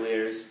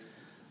Cavaliers.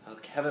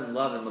 Kevin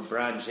Love and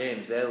LeBron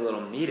James, they had a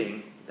little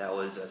meeting that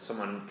was,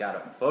 someone got a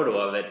photo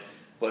of it,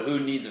 but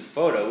who needs a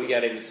photo? We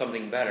got even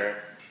something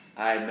better.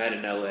 I met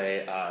in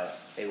LA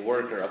a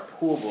worker, a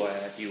pool boy,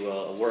 if you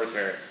will, a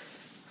worker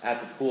at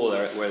the pool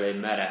where they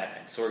met at.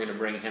 And so we're going to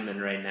bring him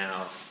in right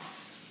now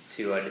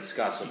to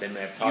discuss what they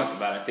may have talked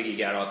about. I think he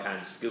got all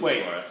kinds of scoops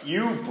for us.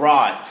 You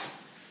brought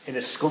an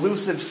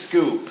exclusive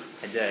scoop.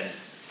 I did.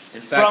 In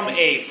fact, from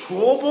a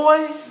pool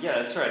boy? Yeah,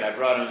 that's right. I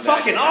brought him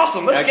Fucking back.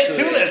 awesome. Let's get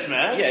to this,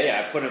 man.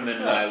 Yeah. I put him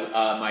in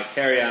my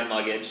carry-on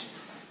luggage.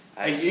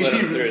 I slid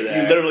him through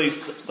there. You literally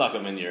stuck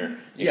him in your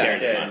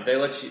carry-on. They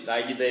let you.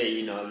 They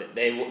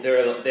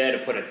had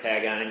to put a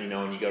tag on it. You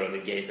know, when you go to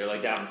the gate, they're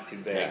like, "That one's too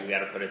big. Yeah. We got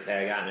to put a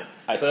tag on it."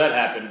 So that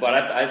happened, but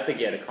I think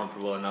he had a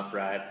comfortable enough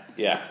ride.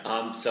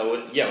 Yeah.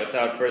 So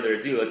without further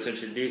ado, let's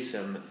introduce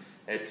him.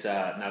 It's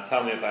now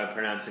tell me if I'm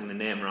pronouncing the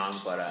name wrong,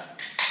 but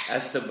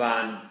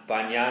Esteban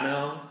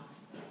Bagnano.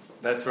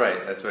 That's right.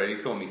 You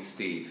call me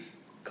Steve.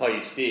 Call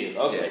you Steve.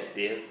 Okay, yeah.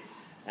 Steve.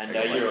 And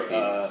you're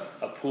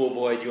a pool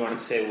boy. Do you want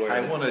to say where?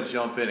 I want to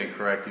jump in and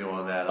correct you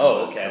on that.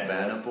 Okay.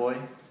 Cabana boy.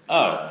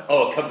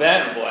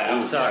 Cabana boy.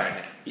 I'm sorry.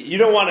 You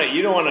don't want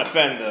to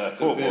offend the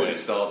pool boy.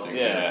 Insulting.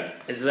 Yeah.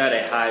 Is that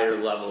a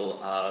higher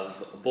level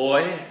of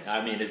boy?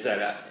 I mean, is that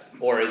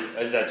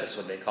that just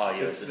what they call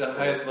you? It's the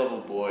highest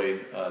level boy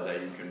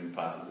that you can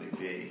possibly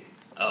be.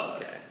 Oh,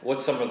 okay.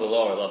 What's some of the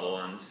lower level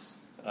ones?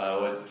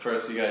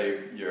 First, you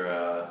got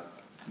your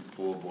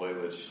pool boy,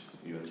 which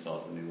you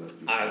insulted me with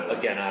before. I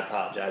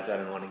apologize. I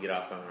didn't want to get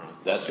off on the wrong.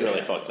 That's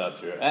really fucked up,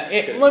 Drew.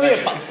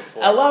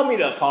 Allow me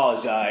to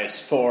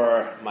apologize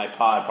for my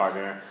pod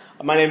partner.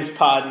 My name is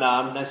Pod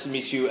Nam. Nice to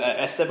meet you,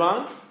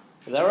 Esteban.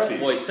 Is that right?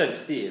 Steve. Well, he said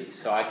Steve,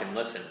 so I can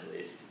listen at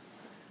least.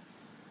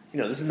 You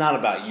know, this is not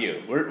about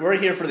you. We're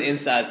here for the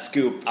inside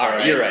scoop. All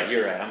right, you're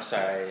right. I'm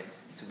sorry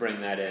to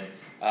bring that in.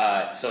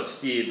 So,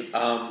 Steve,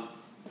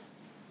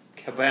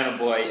 Cabana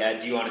boy,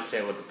 do you want to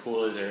say what the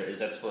pool is, or is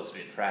that supposed to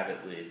be a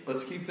private lead?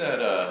 Let's keep that.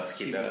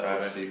 Keep that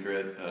private.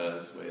 Secret.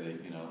 This way that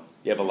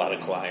you have a lot of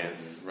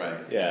clients, right?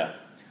 Yeah.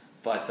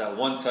 But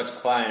one such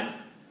client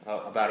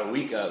about a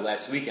week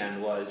last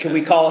weekend was. Can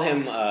we call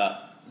him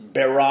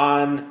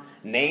Baron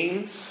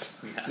Names?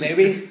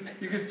 Maybe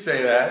you could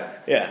say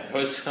that. Yeah.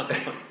 There was some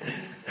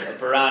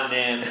Baron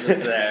Names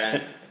was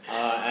there,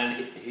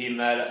 and he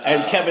met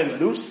and Kevin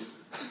Luce.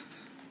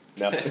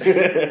 No.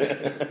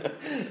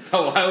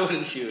 Why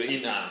wouldn't you?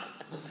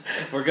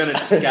 We're going to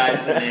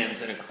disguise the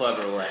names in a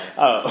clever way.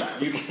 Oh.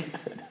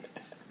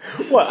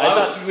 What?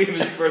 Why would you leave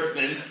his first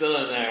name still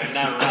in there and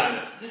not rhyme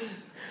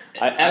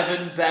it?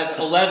 Evan, Bev,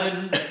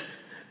 11,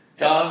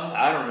 Dove,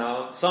 I don't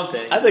know,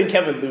 something. I think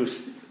Kevin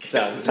Luce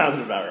sounds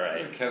about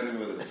right. Kevin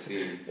with a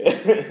C.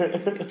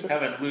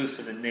 Kevin Luce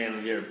in the name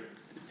of your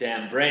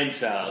Damn brain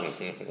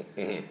cells.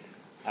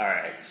 All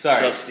right.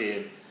 Sorry,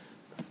 Steve.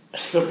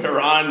 Some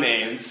Iran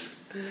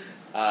names.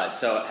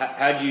 So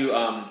how'd you,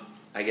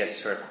 I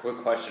guess for a quick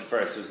question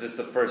first, was this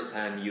the first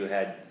time you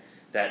had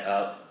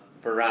that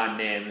Baran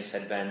names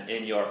had been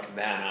in your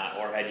cabana,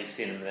 or had you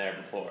seen him there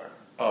before?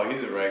 Oh,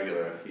 he's a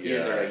regular. He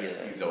is a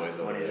regular. He's always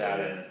over when he's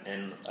there, out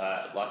in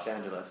Los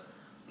Angeles.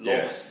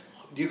 Yes.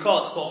 Do you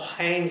call it Los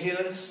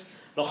Angeles?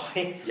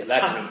 Yeah,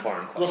 that's an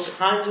important question.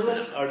 Los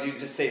Angeles, or do you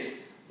just say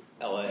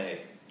L.A.?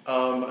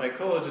 I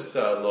call it just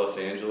Los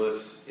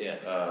Angeles.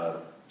 Yeah.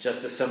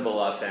 Just the simple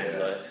Los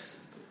Angeles.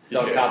 Yeah.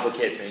 Don't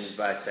complicate things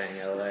by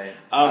saying LA.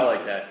 I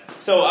like that.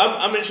 So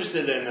I'm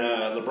interested in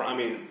LeBron. I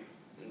mean,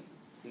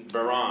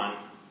 Baran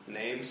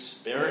names.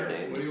 Baran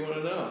names. What do you want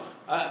to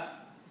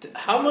know?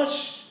 How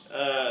much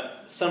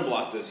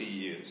sunblock does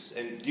he use,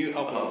 and do you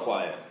help him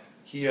apply it?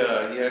 He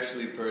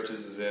actually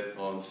purchases it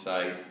on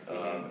site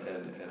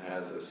and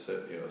has a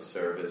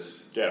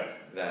service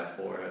that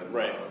for him.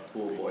 Right.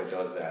 Pool boy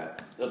does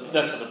that.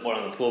 That's one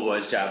of the pool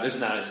boy's job. There's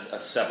not a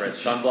separate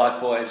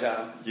sunblock boy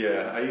job.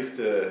 Yeah, I used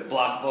to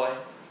block boy.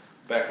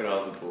 Back when I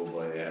was a pool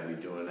boy, they had me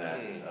doing that.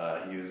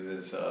 He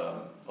uses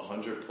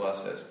 100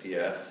 plus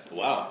SPF.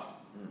 Wow.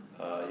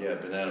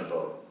 Banana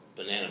boat.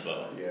 Banana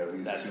boat. Yeah, we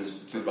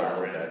used two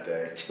bottles that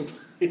day. Two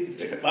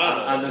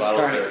bottles. On this Bottle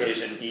current service.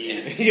 occasion,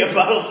 he's... Yeah,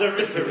 bottle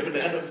service for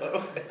banana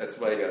boat. That's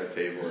why you got a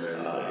table and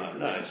everything.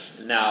 Nice.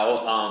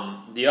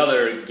 Now, the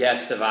other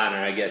guest of honor,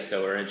 I guess,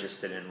 that we're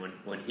interested in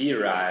when he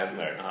arrived,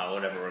 Right.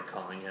 whatever we're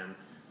calling him,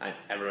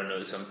 everyone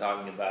knows who I'm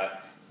talking about.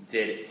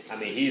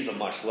 He's a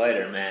much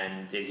lighter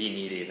man. Did he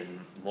need even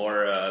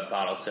more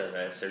bottle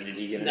service, or did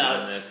he get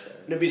on this?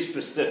 To be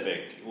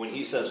specific, when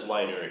he says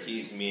lighter,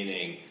 he's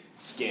meaning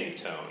skin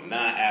tone,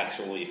 not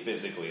actually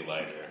physically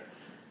lighter.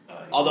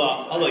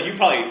 Although you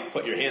probably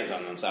put your hands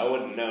on them, so I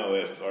wouldn't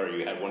know or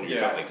you had one of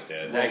your colleagues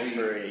did. Thanks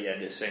for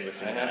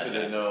distinguishing I that. happen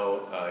to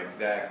know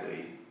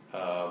exactly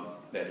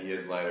that he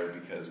is lighter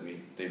because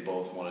they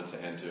both wanted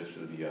to enter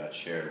through the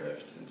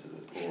chairlift into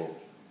the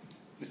pool.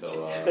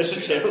 So there's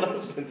a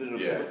chairlift into the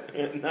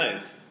pool.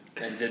 Nice.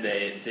 And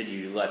did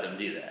you let them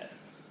do that?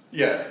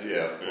 Yes,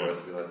 of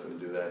course we let them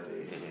do that.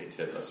 They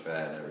tipped us for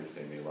that and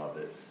everything. They loved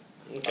it.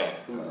 Okay.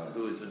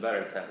 Who's the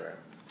better tipper?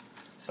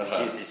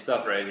 Juicy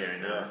stuff right here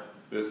now. Yeah.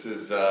 This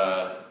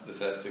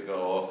has to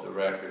go off the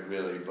record,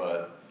 really,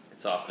 but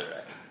it's off the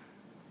record.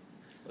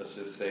 Let's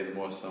just say the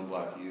more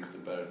sunblock you use, the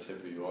better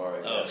tipper you are.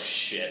 I guess. Oh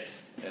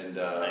shit! And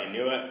I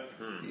knew it.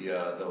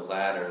 The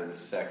latter, the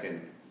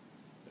second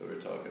that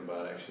we're talking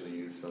about, actually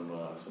used some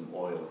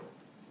oil.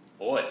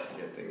 Oil to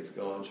get things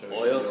going.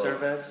 Oil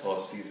service.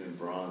 Off-season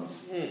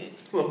bronze.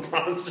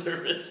 Bronze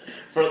service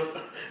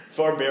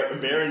for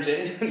Baron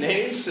James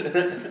names.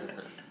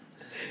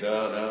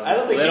 No. I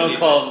don't think they don't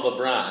call them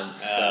LeBrons.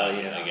 So I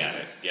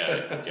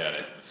got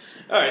it.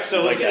 All right,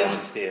 so let's get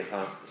into Steve,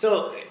 huh?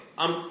 So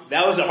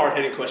that was a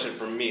hard-hitting question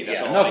for me.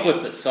 That's all. Enough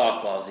with the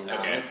softballs.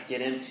 Okay. Let's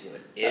get into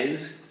it.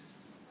 Is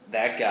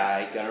that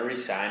guy gonna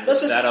resign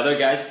with that other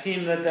guy's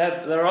team that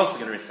they're also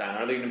gonna resign?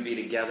 Are they gonna be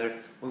together?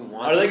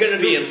 Are they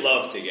gonna be in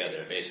love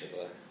together?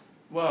 Basically.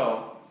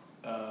 Well,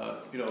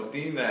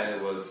 being that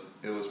it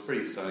was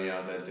pretty sunny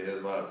out that day.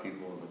 There's a lot of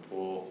people in the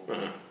pool.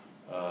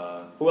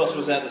 Who else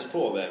was at this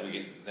pool that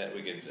we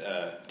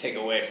could take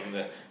away from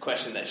the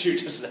question that you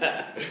just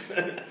asked?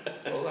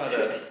 A lot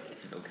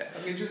of. Okay.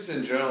 I mean, just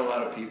in general, a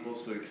lot of people.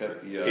 So we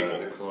kept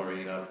the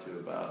chlorine up to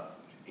about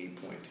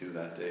 8.2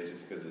 that day,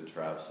 just because it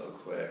dropped so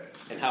quick.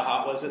 And how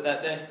hot was it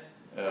that day?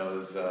 It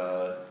was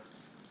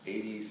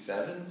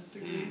 87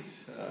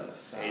 degrees.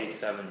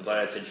 87,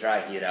 but it's a dry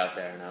heat out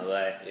there in LA.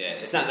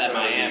 Yeah, it's not that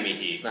Miami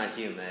heat. It's not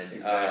humid.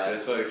 Exactly.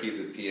 That's why we keep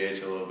the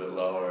pH a little bit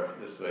lower.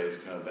 This way, it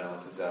just kind of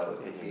balances out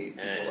with the heat.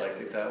 People like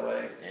it that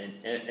way.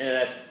 And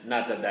that's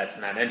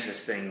not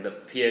interesting. The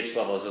pH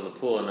levels of the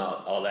pool and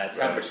all that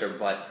temperature. Right.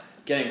 But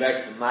getting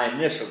back to my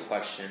initial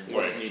question,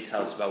 what can you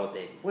tell us about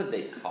what did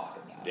they talk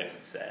about? Yeah.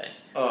 Let's say.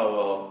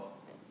 Oh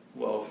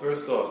well.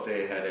 First off,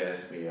 they had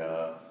asked me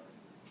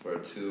for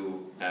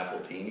 2 apple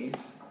teenies.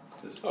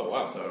 Oh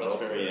wow, that's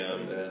very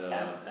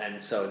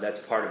and so that's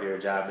part of your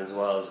job as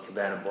well as a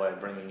cabana boy,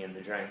 bringing in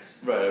the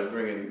drinks. Right, I'm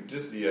bringing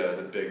just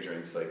the big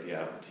drinks like the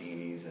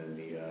appletini and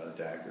the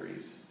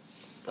daiquiris.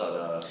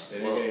 But they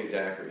didn't get any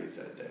daiquiris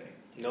that day.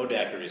 No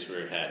daiquiris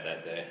were had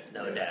that day.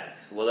 No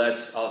daiquiris. Well,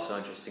 that's also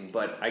interesting.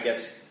 But I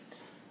guess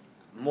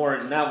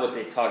more not what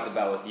they talked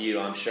about with you.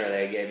 I'm sure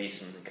they gave you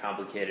some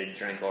complicated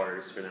drink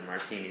orders for their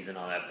martinis and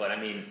all that. But I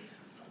mean,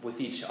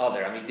 with each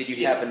other. I mean, did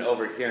you happen to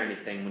overhear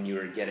anything when you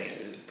were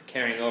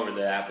carrying over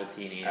the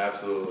appletinis?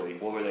 Absolutely.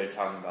 What were they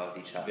talking about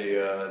with each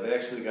other? They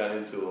actually got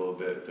into a little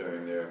bit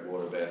during their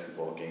water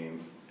basketball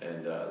game,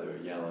 and they were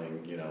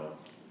yelling,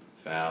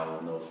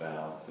 foul, no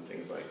foul, and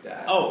things like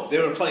that. Oh, they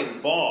were playing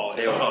ball.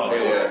 They were.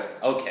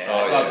 Okay,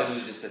 I thought this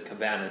was just a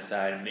cabana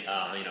side,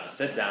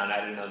 sit down. I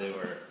didn't know they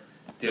were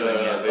doing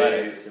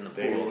athletics in the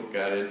pool. They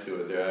got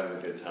into it. They're having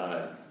a good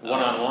time.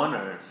 One-on-one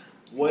or?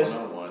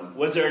 One-on-one.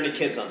 Was there any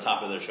kids on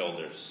top of their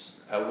shoulders?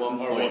 At one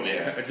point,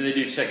 Or do they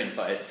do chicken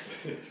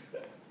fights?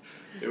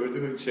 They were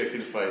doing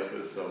chicken fights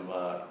with some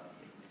of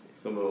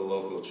the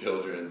local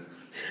children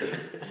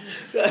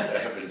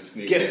that happened to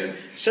sneak in.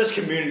 Such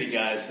community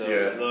guys,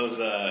 those.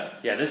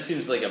 Yeah, this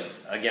seems like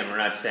again, we're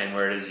not saying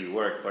where it is you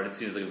work, but it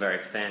seems like a very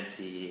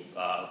fancy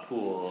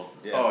pool.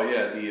 Yeah. Oh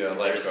yeah, the There's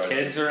lifeguards.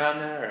 kids around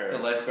there? Or?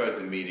 The lifeguards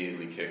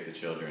immediately kicked the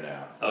children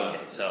out.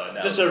 Okay, so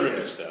that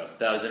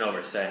was an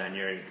oversight on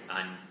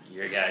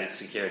your guys'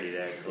 security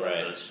there to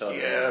let those children.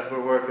 Yeah,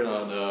 we're working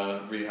on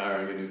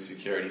rehiring a new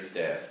security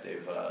staff.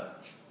 They've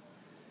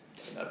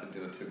not been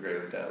doing too great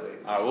with that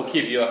lately. All right,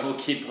 we'll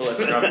keep the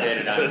listener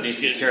updated on new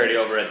security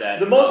over at that.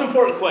 The most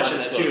important question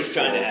that she was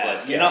trying to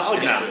ask, I'll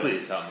get to it.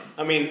 Please help me.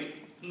 I mean,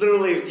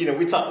 literally,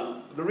 we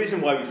talked. The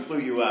reason why we flew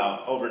you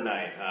out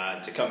overnight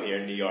to come here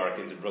in New York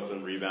into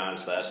Brooklyn Rebound /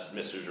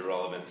 Mr.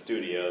 Irrelevant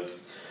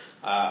Studios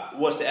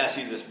was to ask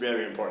you this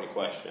very important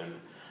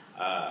question.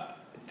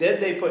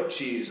 Did they put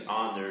cheese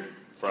on their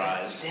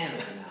fries? Damn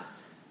it!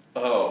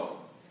 Oh,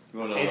 you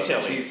want to know about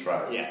the cheese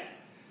fries? Yeah.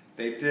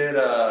 They did,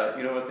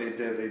 you know what they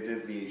did? They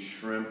did the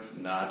shrimp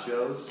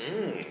nachos,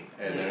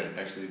 and they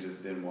actually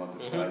just didn't want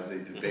the fries. They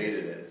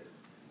debated it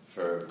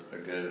for a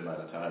good amount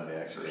of time. They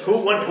actually Who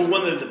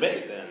won the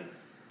debate then?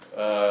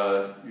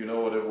 You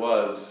know what it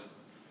was?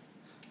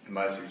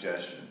 My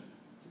suggestion.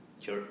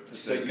 You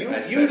said,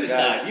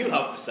 decide. You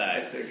help decide. I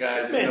said,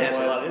 guys, this man has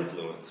what? a lot of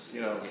influence.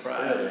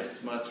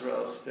 Fries,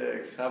 mozzarella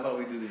sticks. How about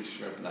we do these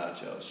shrimp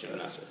nachos?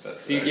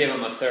 So you gave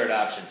them a third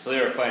option. So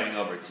they were fighting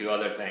over two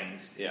other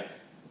things. Yeah.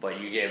 But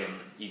you gave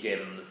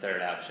them the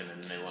third option,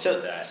 and they went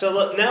with that. So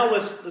look, now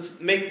let's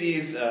make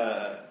these.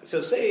 So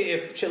say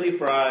if chili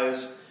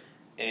fries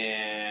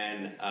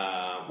and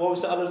what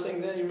was the other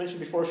thing that you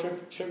mentioned before?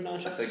 Shrimp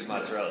nachos. I think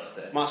mozzarella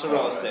sticks.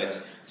 Mozzarella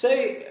sticks.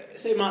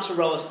 Say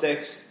mozzarella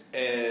sticks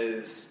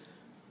is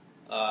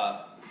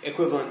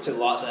equivalent to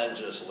Los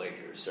Angeles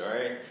Lakers, all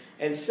right?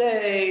 And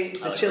say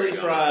the chili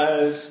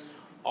fries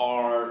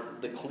are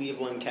the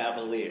Cleveland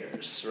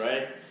Cavaliers,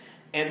 right?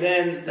 And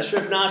then the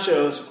shrimp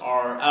nachos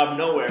are out of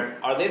nowhere.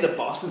 Are they the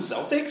Boston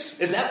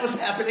Celtics? Is that what's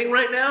happening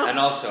right now? And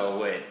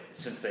also, wait,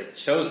 since they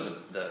chose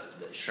the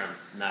shrimp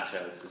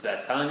nachos, is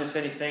that telling us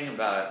anything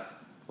about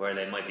where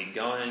they might be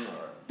going?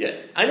 Or yeah,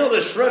 I know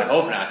the shrimp. I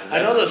hope not.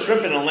 I know the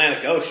shrimp in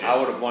Atlantic Ocean. I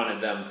would have wanted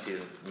them to,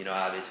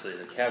 obviously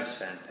the Cavs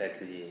fan pick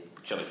the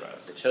chili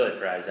fries. The chili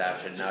fries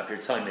option. Now, if you're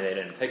telling me they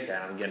didn't pick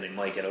that,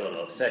 might get a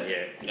little upset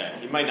here. Yeah,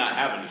 he might not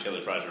have any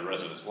chili fries for the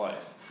rest of his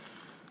life.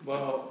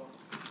 Well,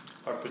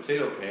 our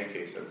potato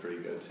pancakes are pretty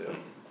good too.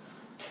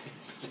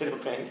 Potato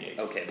pancakes.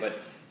 Okay,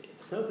 but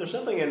no, there's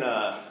nothing in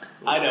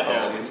Idaho.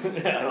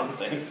 I don't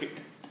think.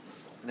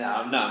 No,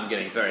 I'm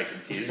getting very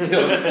confused. You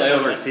want to play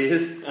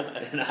overseas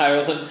in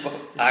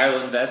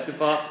Ireland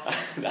basketball,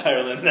 the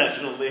Ireland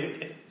National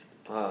League.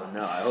 Oh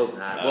no, I hope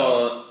not.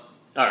 Well,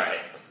 all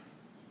right.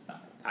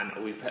 I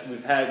know we've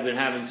been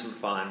having some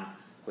fun.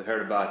 We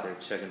heard about their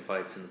chicken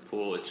fights in the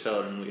pool with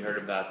children. We heard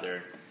about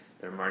their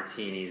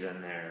martinis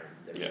and their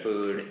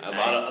food. A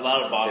lot of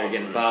bottles. They're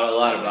getting a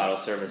lot of bottle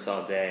service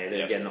all day.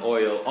 They're getting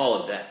oil, all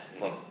of that.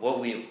 But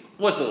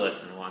what the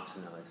listener wants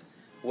to know is,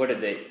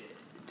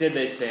 did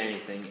they say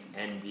anything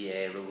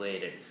NBA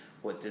related?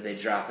 What did they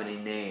drop any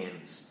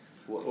names?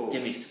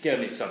 Give me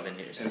something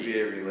here, Steve.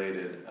 NBA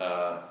related.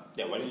 Why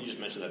didn't you just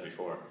mention that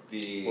before?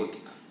 The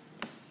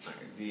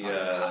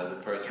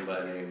person by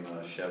the name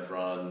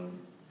Chevron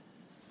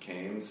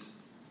Cames.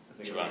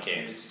 Chevron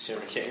Cames. Oh,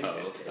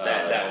 okay.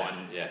 That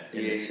one. Yeah.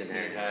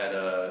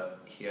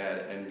 He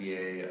had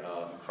NBA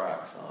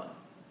Crocs on.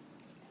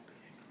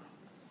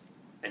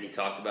 And he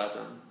talked about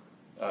them?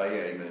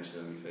 Yeah, he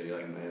mentioned them. He said, "You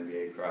like my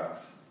NBA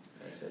Crocs?"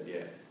 And I said,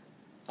 "Yeah."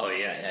 Oh,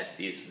 yeah, I asked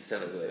you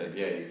specifically. I said,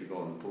 "Yeah, you could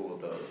go in the pool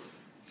with those."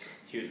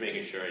 He was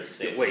making sure he's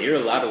safe. Wait, you're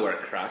allowed to wear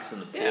Crocs in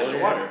the pool? Yeah,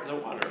 the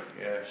water.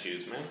 Yeah.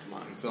 Shoes, man. Come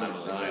on. It's on the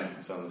sign.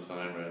 It's on the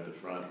sign right at the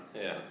front.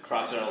 Yeah.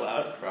 Crocs are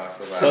allowed? Crocs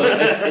are allowed. So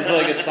it's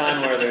like a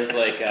sign where there's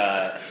like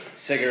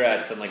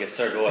cigarettes and like a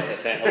circle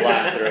with a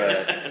line through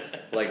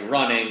it. Like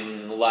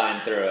running line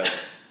through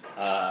it.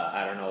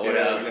 I don't know what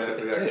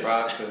else. We got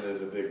Crocs and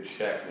there's a big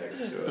check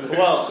next to it.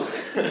 Well,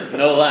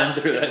 no line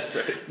through that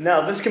circle.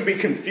 Now, this can be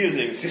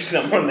confusing to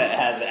someone that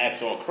has an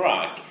actual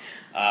Croc.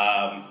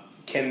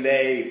 Can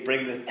they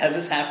bring the... Has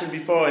this happened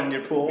before in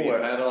your pool? We've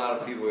had a lot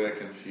of people get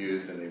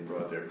confused and they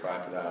brought their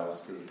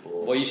crocodiles to the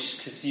pool. Well, you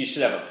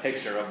should have a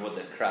picture of what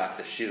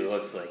the shoe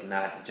looks like,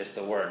 not just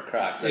the word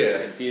Crocs. That's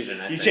the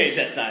confusion, I think. change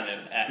that sign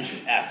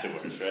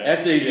afterwards, right?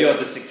 After you deal with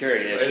the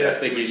security issue, I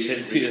think you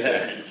should do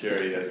that.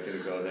 Security, that's going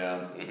to go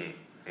down.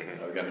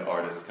 We've got an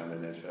artist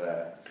coming in for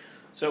that.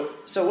 So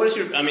what is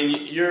your... I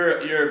mean,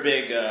 you're a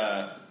big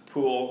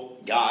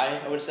pool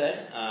guy, I would say.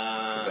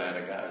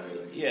 Cabana guy,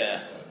 really.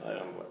 Yeah.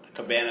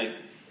 Cabana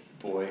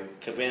boy.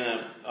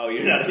 Cabana. Oh,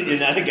 you're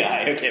not a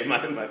guy. Okay, my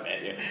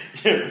bad.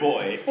 You're a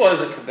boy. Well, as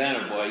a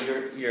Cabana boy,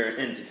 you're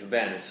into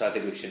Cabana, so I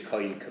think we should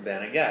call you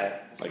Cabana guy.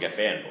 Like a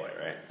fanboy,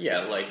 right? Yeah,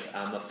 like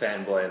I'm a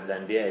fanboy of the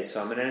NBA,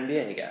 so I'm an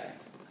NBA guy.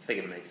 I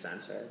think it makes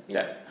sense, right?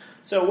 Yeah.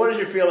 So, what is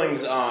your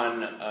feelings on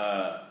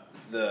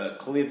the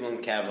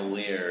Cleveland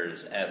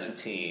Cavaliers as a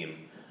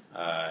team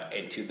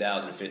in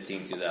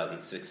 2015,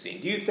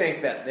 2016. Do you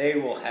think that they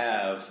will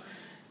have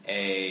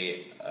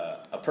a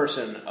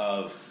person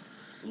of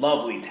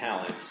lovely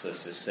talents,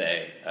 let's just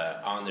say,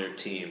 on their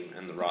team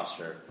and the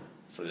roster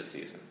for this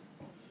season?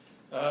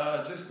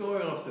 Just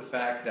going off the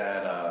fact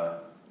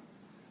that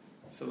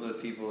some of the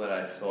people that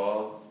I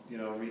saw,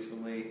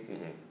 recently,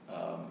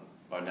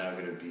 are now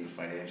going to be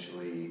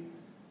financially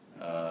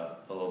a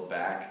little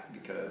back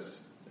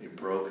because they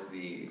broke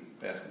the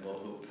basketball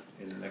hoop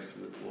next to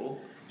the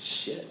pool.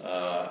 Shit.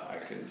 I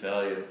couldn't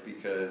tell you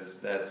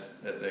because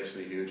that's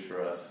actually huge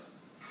for us.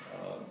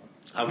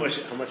 How much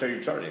are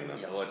you charging them?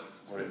 Yeah,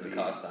 what is the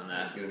cost on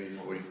that? It's going to be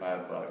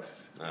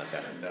 $45.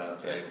 Okay. And I'll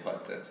tell you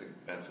what,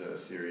 that's a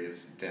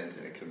serious dent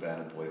in a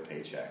Cabana Boy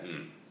paycheck.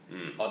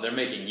 Oh, they're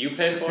making you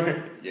pay for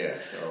it?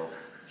 Yeah, so.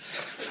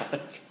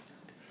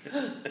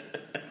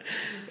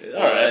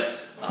 All right,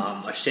 that's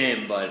a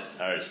shame, but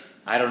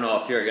I don't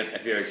know if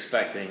you're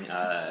expecting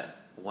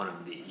one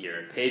of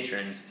your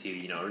patrons to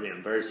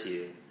reimburse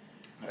you.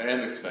 I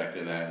am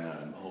expecting that, and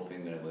I'm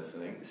hoping they're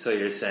listening. So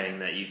you're saying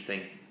that you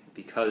think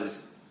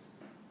because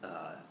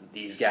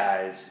these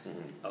guys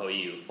owe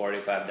you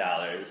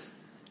 $45,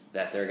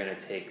 that they're going to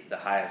take the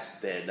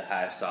highest bid, the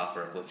highest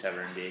offer of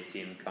whichever NBA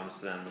team comes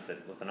to them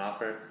with an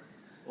offer?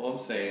 All I'm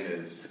saying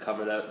is To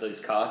cover those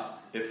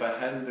costs? if I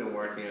hadn't been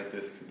working at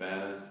this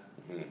cabana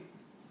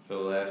for the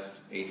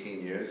last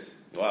 18 years,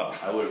 Wow.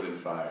 I would have been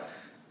fired,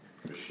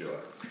 for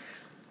sure.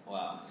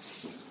 Wow.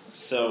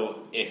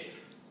 So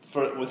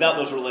without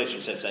those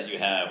relationships that you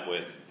have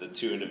with the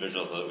two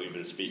individuals that we've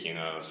been speaking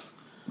of,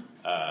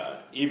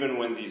 even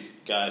when these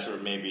guys were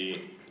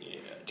maybe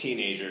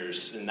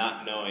teenagers and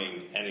not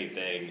knowing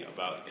anything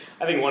about,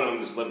 I think one of them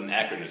just lived in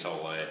Akron his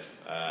whole life.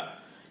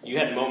 You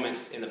had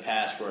moments in the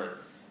past where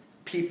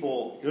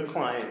your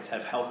clients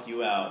have helped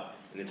you out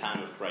in the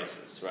time of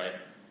crisis, right?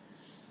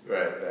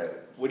 Right.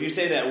 Would you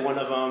say that one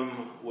of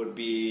them would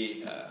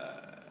be,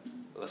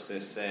 let's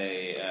just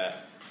say,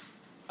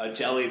 a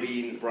Jelly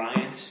Bean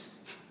Bryant?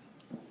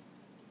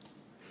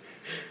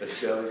 A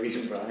Jelly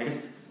Bean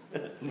Brian?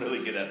 I'm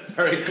really good at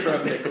Very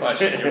cryptic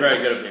question. You're very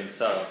good at being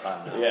subtle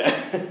on that.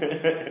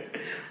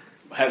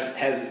 Yeah.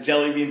 has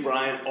Jelly Bean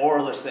Bryant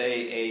or let's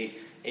say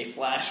a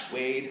Flash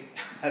Wade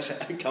has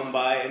come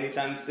by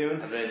anytime soon?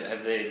 Have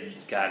they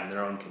gotten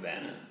their own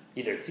cabana,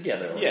 either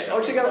together or Yeah,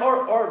 or separate? together,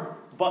 or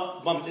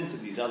bumped into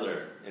these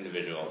other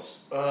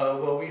individuals.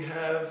 Well, we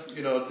have,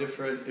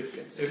 different.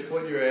 If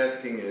what you're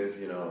asking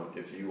is,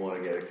 if you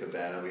want to get a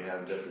cabana, we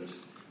have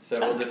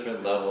several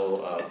different level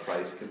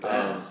price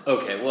cabanas.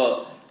 Okay,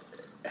 well,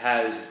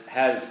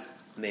 has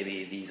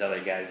maybe these other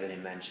guys that he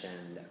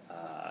mentioned,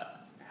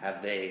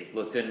 have they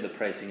looked into the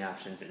pricing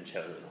options and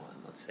chosen one?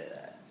 Let's say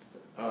that.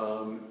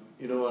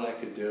 You know what I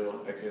could do?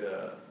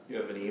 You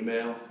have an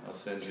email? I'll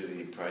send you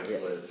the price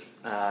list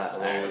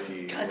along with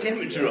the. God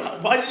damn it, Drew!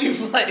 Why did you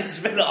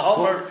spend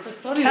all our I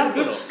thought he had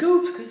good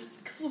scoops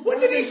because what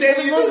did he say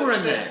to over you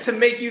in there? to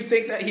make you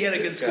think that he had a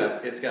good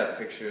scoop? It's got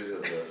pictures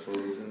of the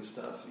foods and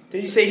stuff.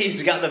 Did you say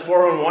he's got the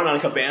 411 on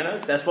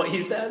cabanas? That's what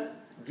he said?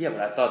 Yeah,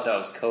 but I thought that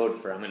was code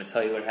for I'm going to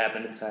tell you what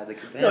happened inside the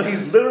cabana. No,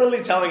 he's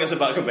literally telling us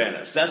about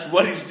cabanas. That's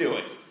what he's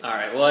doing. All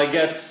right. Well, I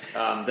guess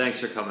thanks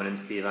for coming in,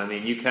 Steve. I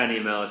mean, you can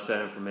email us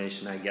that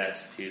information, I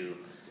guess, to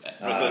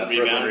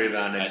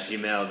BrooklynRebound at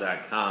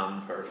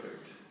gmail.com.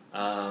 Perfect.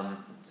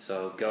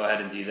 So go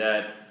ahead and do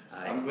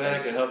I'm I'm glad I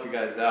could help you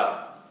guys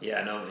out.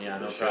 Yeah, no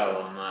For sure.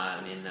 problem.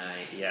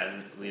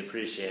 We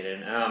appreciate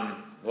it.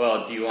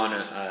 Well, do you want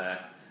to?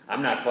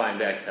 I'm not flying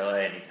back to LA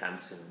anytime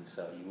soon,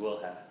 so you will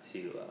have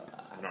to.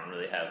 I don't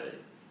really have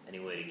any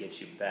way to get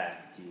you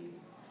back. Do you?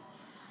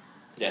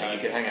 Yeah, you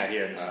could hang out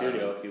here in the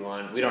studio if you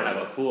want. We don't have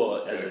a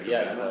pool as of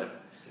yet, but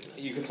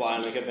you can fly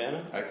in a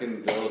cabana. I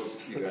can build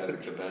you guys a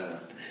cabana.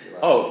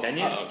 Oh, can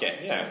you? Oh, okay,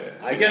 yeah.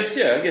 I guess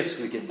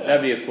we could.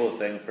 That'd be a cool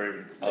thing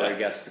for other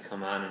guests to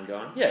come on and go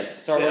on. Yeah,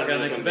 start working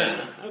on the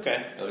cabana.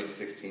 Okay, at least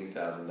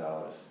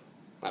 $16,000.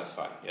 That's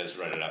fine. Yeah, just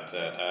write it out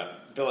to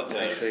bill it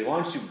to. Actually,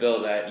 why don't you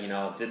bill that?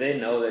 Did they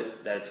know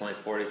that it's only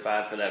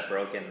 $45 for that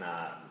broken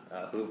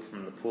hoop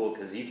from the pool?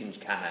 Because you can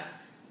kind of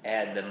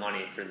add the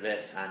money for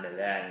this onto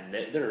that, and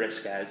they're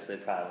rich guys, so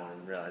they probably won't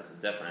even realize the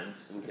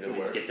difference. We could at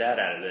least get that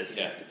out of this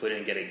if we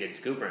didn't get a good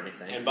scoop or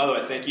anything. And by the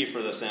way, thank you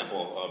for the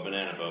sample of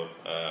Banana Boat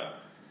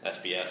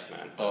SBS,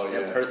 man. Oh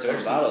yeah,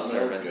 personal bottle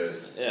smells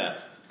service. good.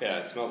 Yeah,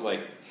 it smells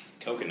like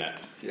coconut.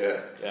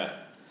 Yeah.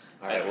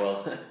 All right,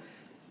 well,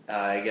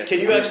 I guess. Can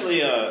you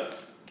actually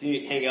can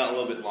you hang out a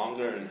little bit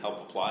longer and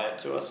help apply it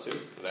to us too?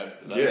 Is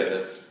that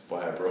that's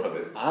why I brought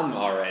it. I'm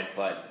all right,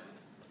 but.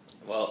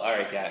 Well, all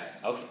right, guys.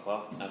 Okay,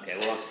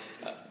 well,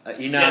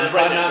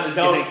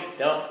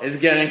 is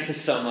getting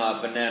some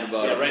banana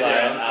boat. Yeah, right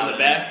there on the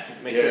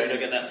back. Make sure you don't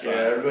get that spot.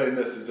 Yeah, everybody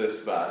misses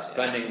this spot.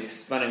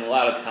 Spending a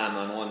lot of time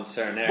on one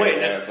certain area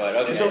there, but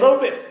okay. It's a little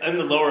bit in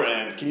the lower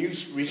end. Can you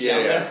reach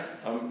down there?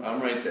 I'm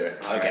right there.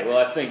 Okay, well,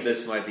 I think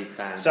this might be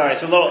time. Sorry,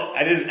 it's a little.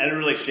 I didn't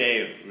really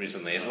shave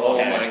recently. It's a little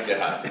my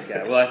god.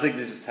 Okay, well, I think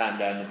this is time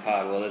to end the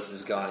pod while this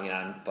is going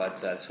on. But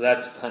so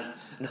that's been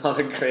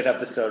another great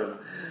episode of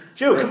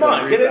Drew, come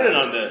on, get in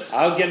on this.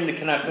 I'll get into.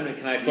 Can I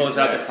close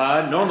out the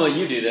pod? Normally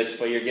you do this,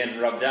 but you're getting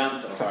rubbed down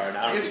so hard.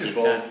 I don't think you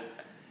can.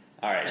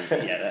 All right,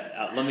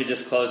 yeah. Let me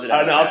just close it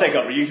out. No, I'll take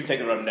over. You can take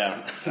the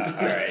rundown. All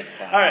right,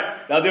 fine. All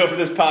right, that'll do it for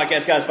this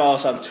podcast, guys. Follow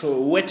us on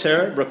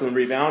Twitter, Brooklyn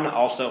Rebound.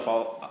 Also,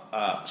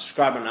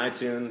 subscribe on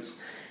iTunes.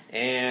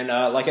 And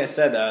like I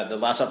said, the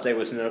last update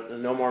was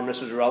no more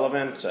Mrs.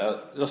 Relevant.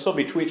 There'll still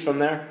be tweets from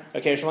there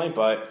occasionally,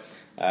 but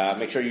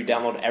make sure you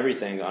download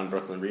everything on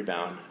Brooklyn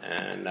Rebound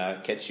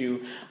and catch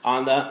you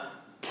on the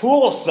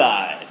pool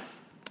side.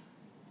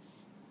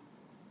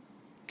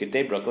 Good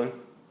day, Brooklyn.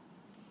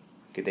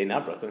 Good day now,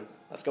 Brooklyn.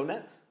 Let's go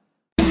Nets.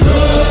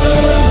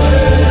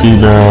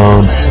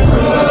 Rebound.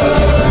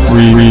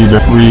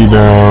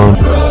 Rebound.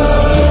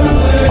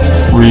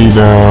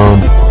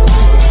 Rebound.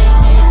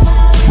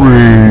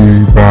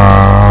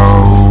 Rebound.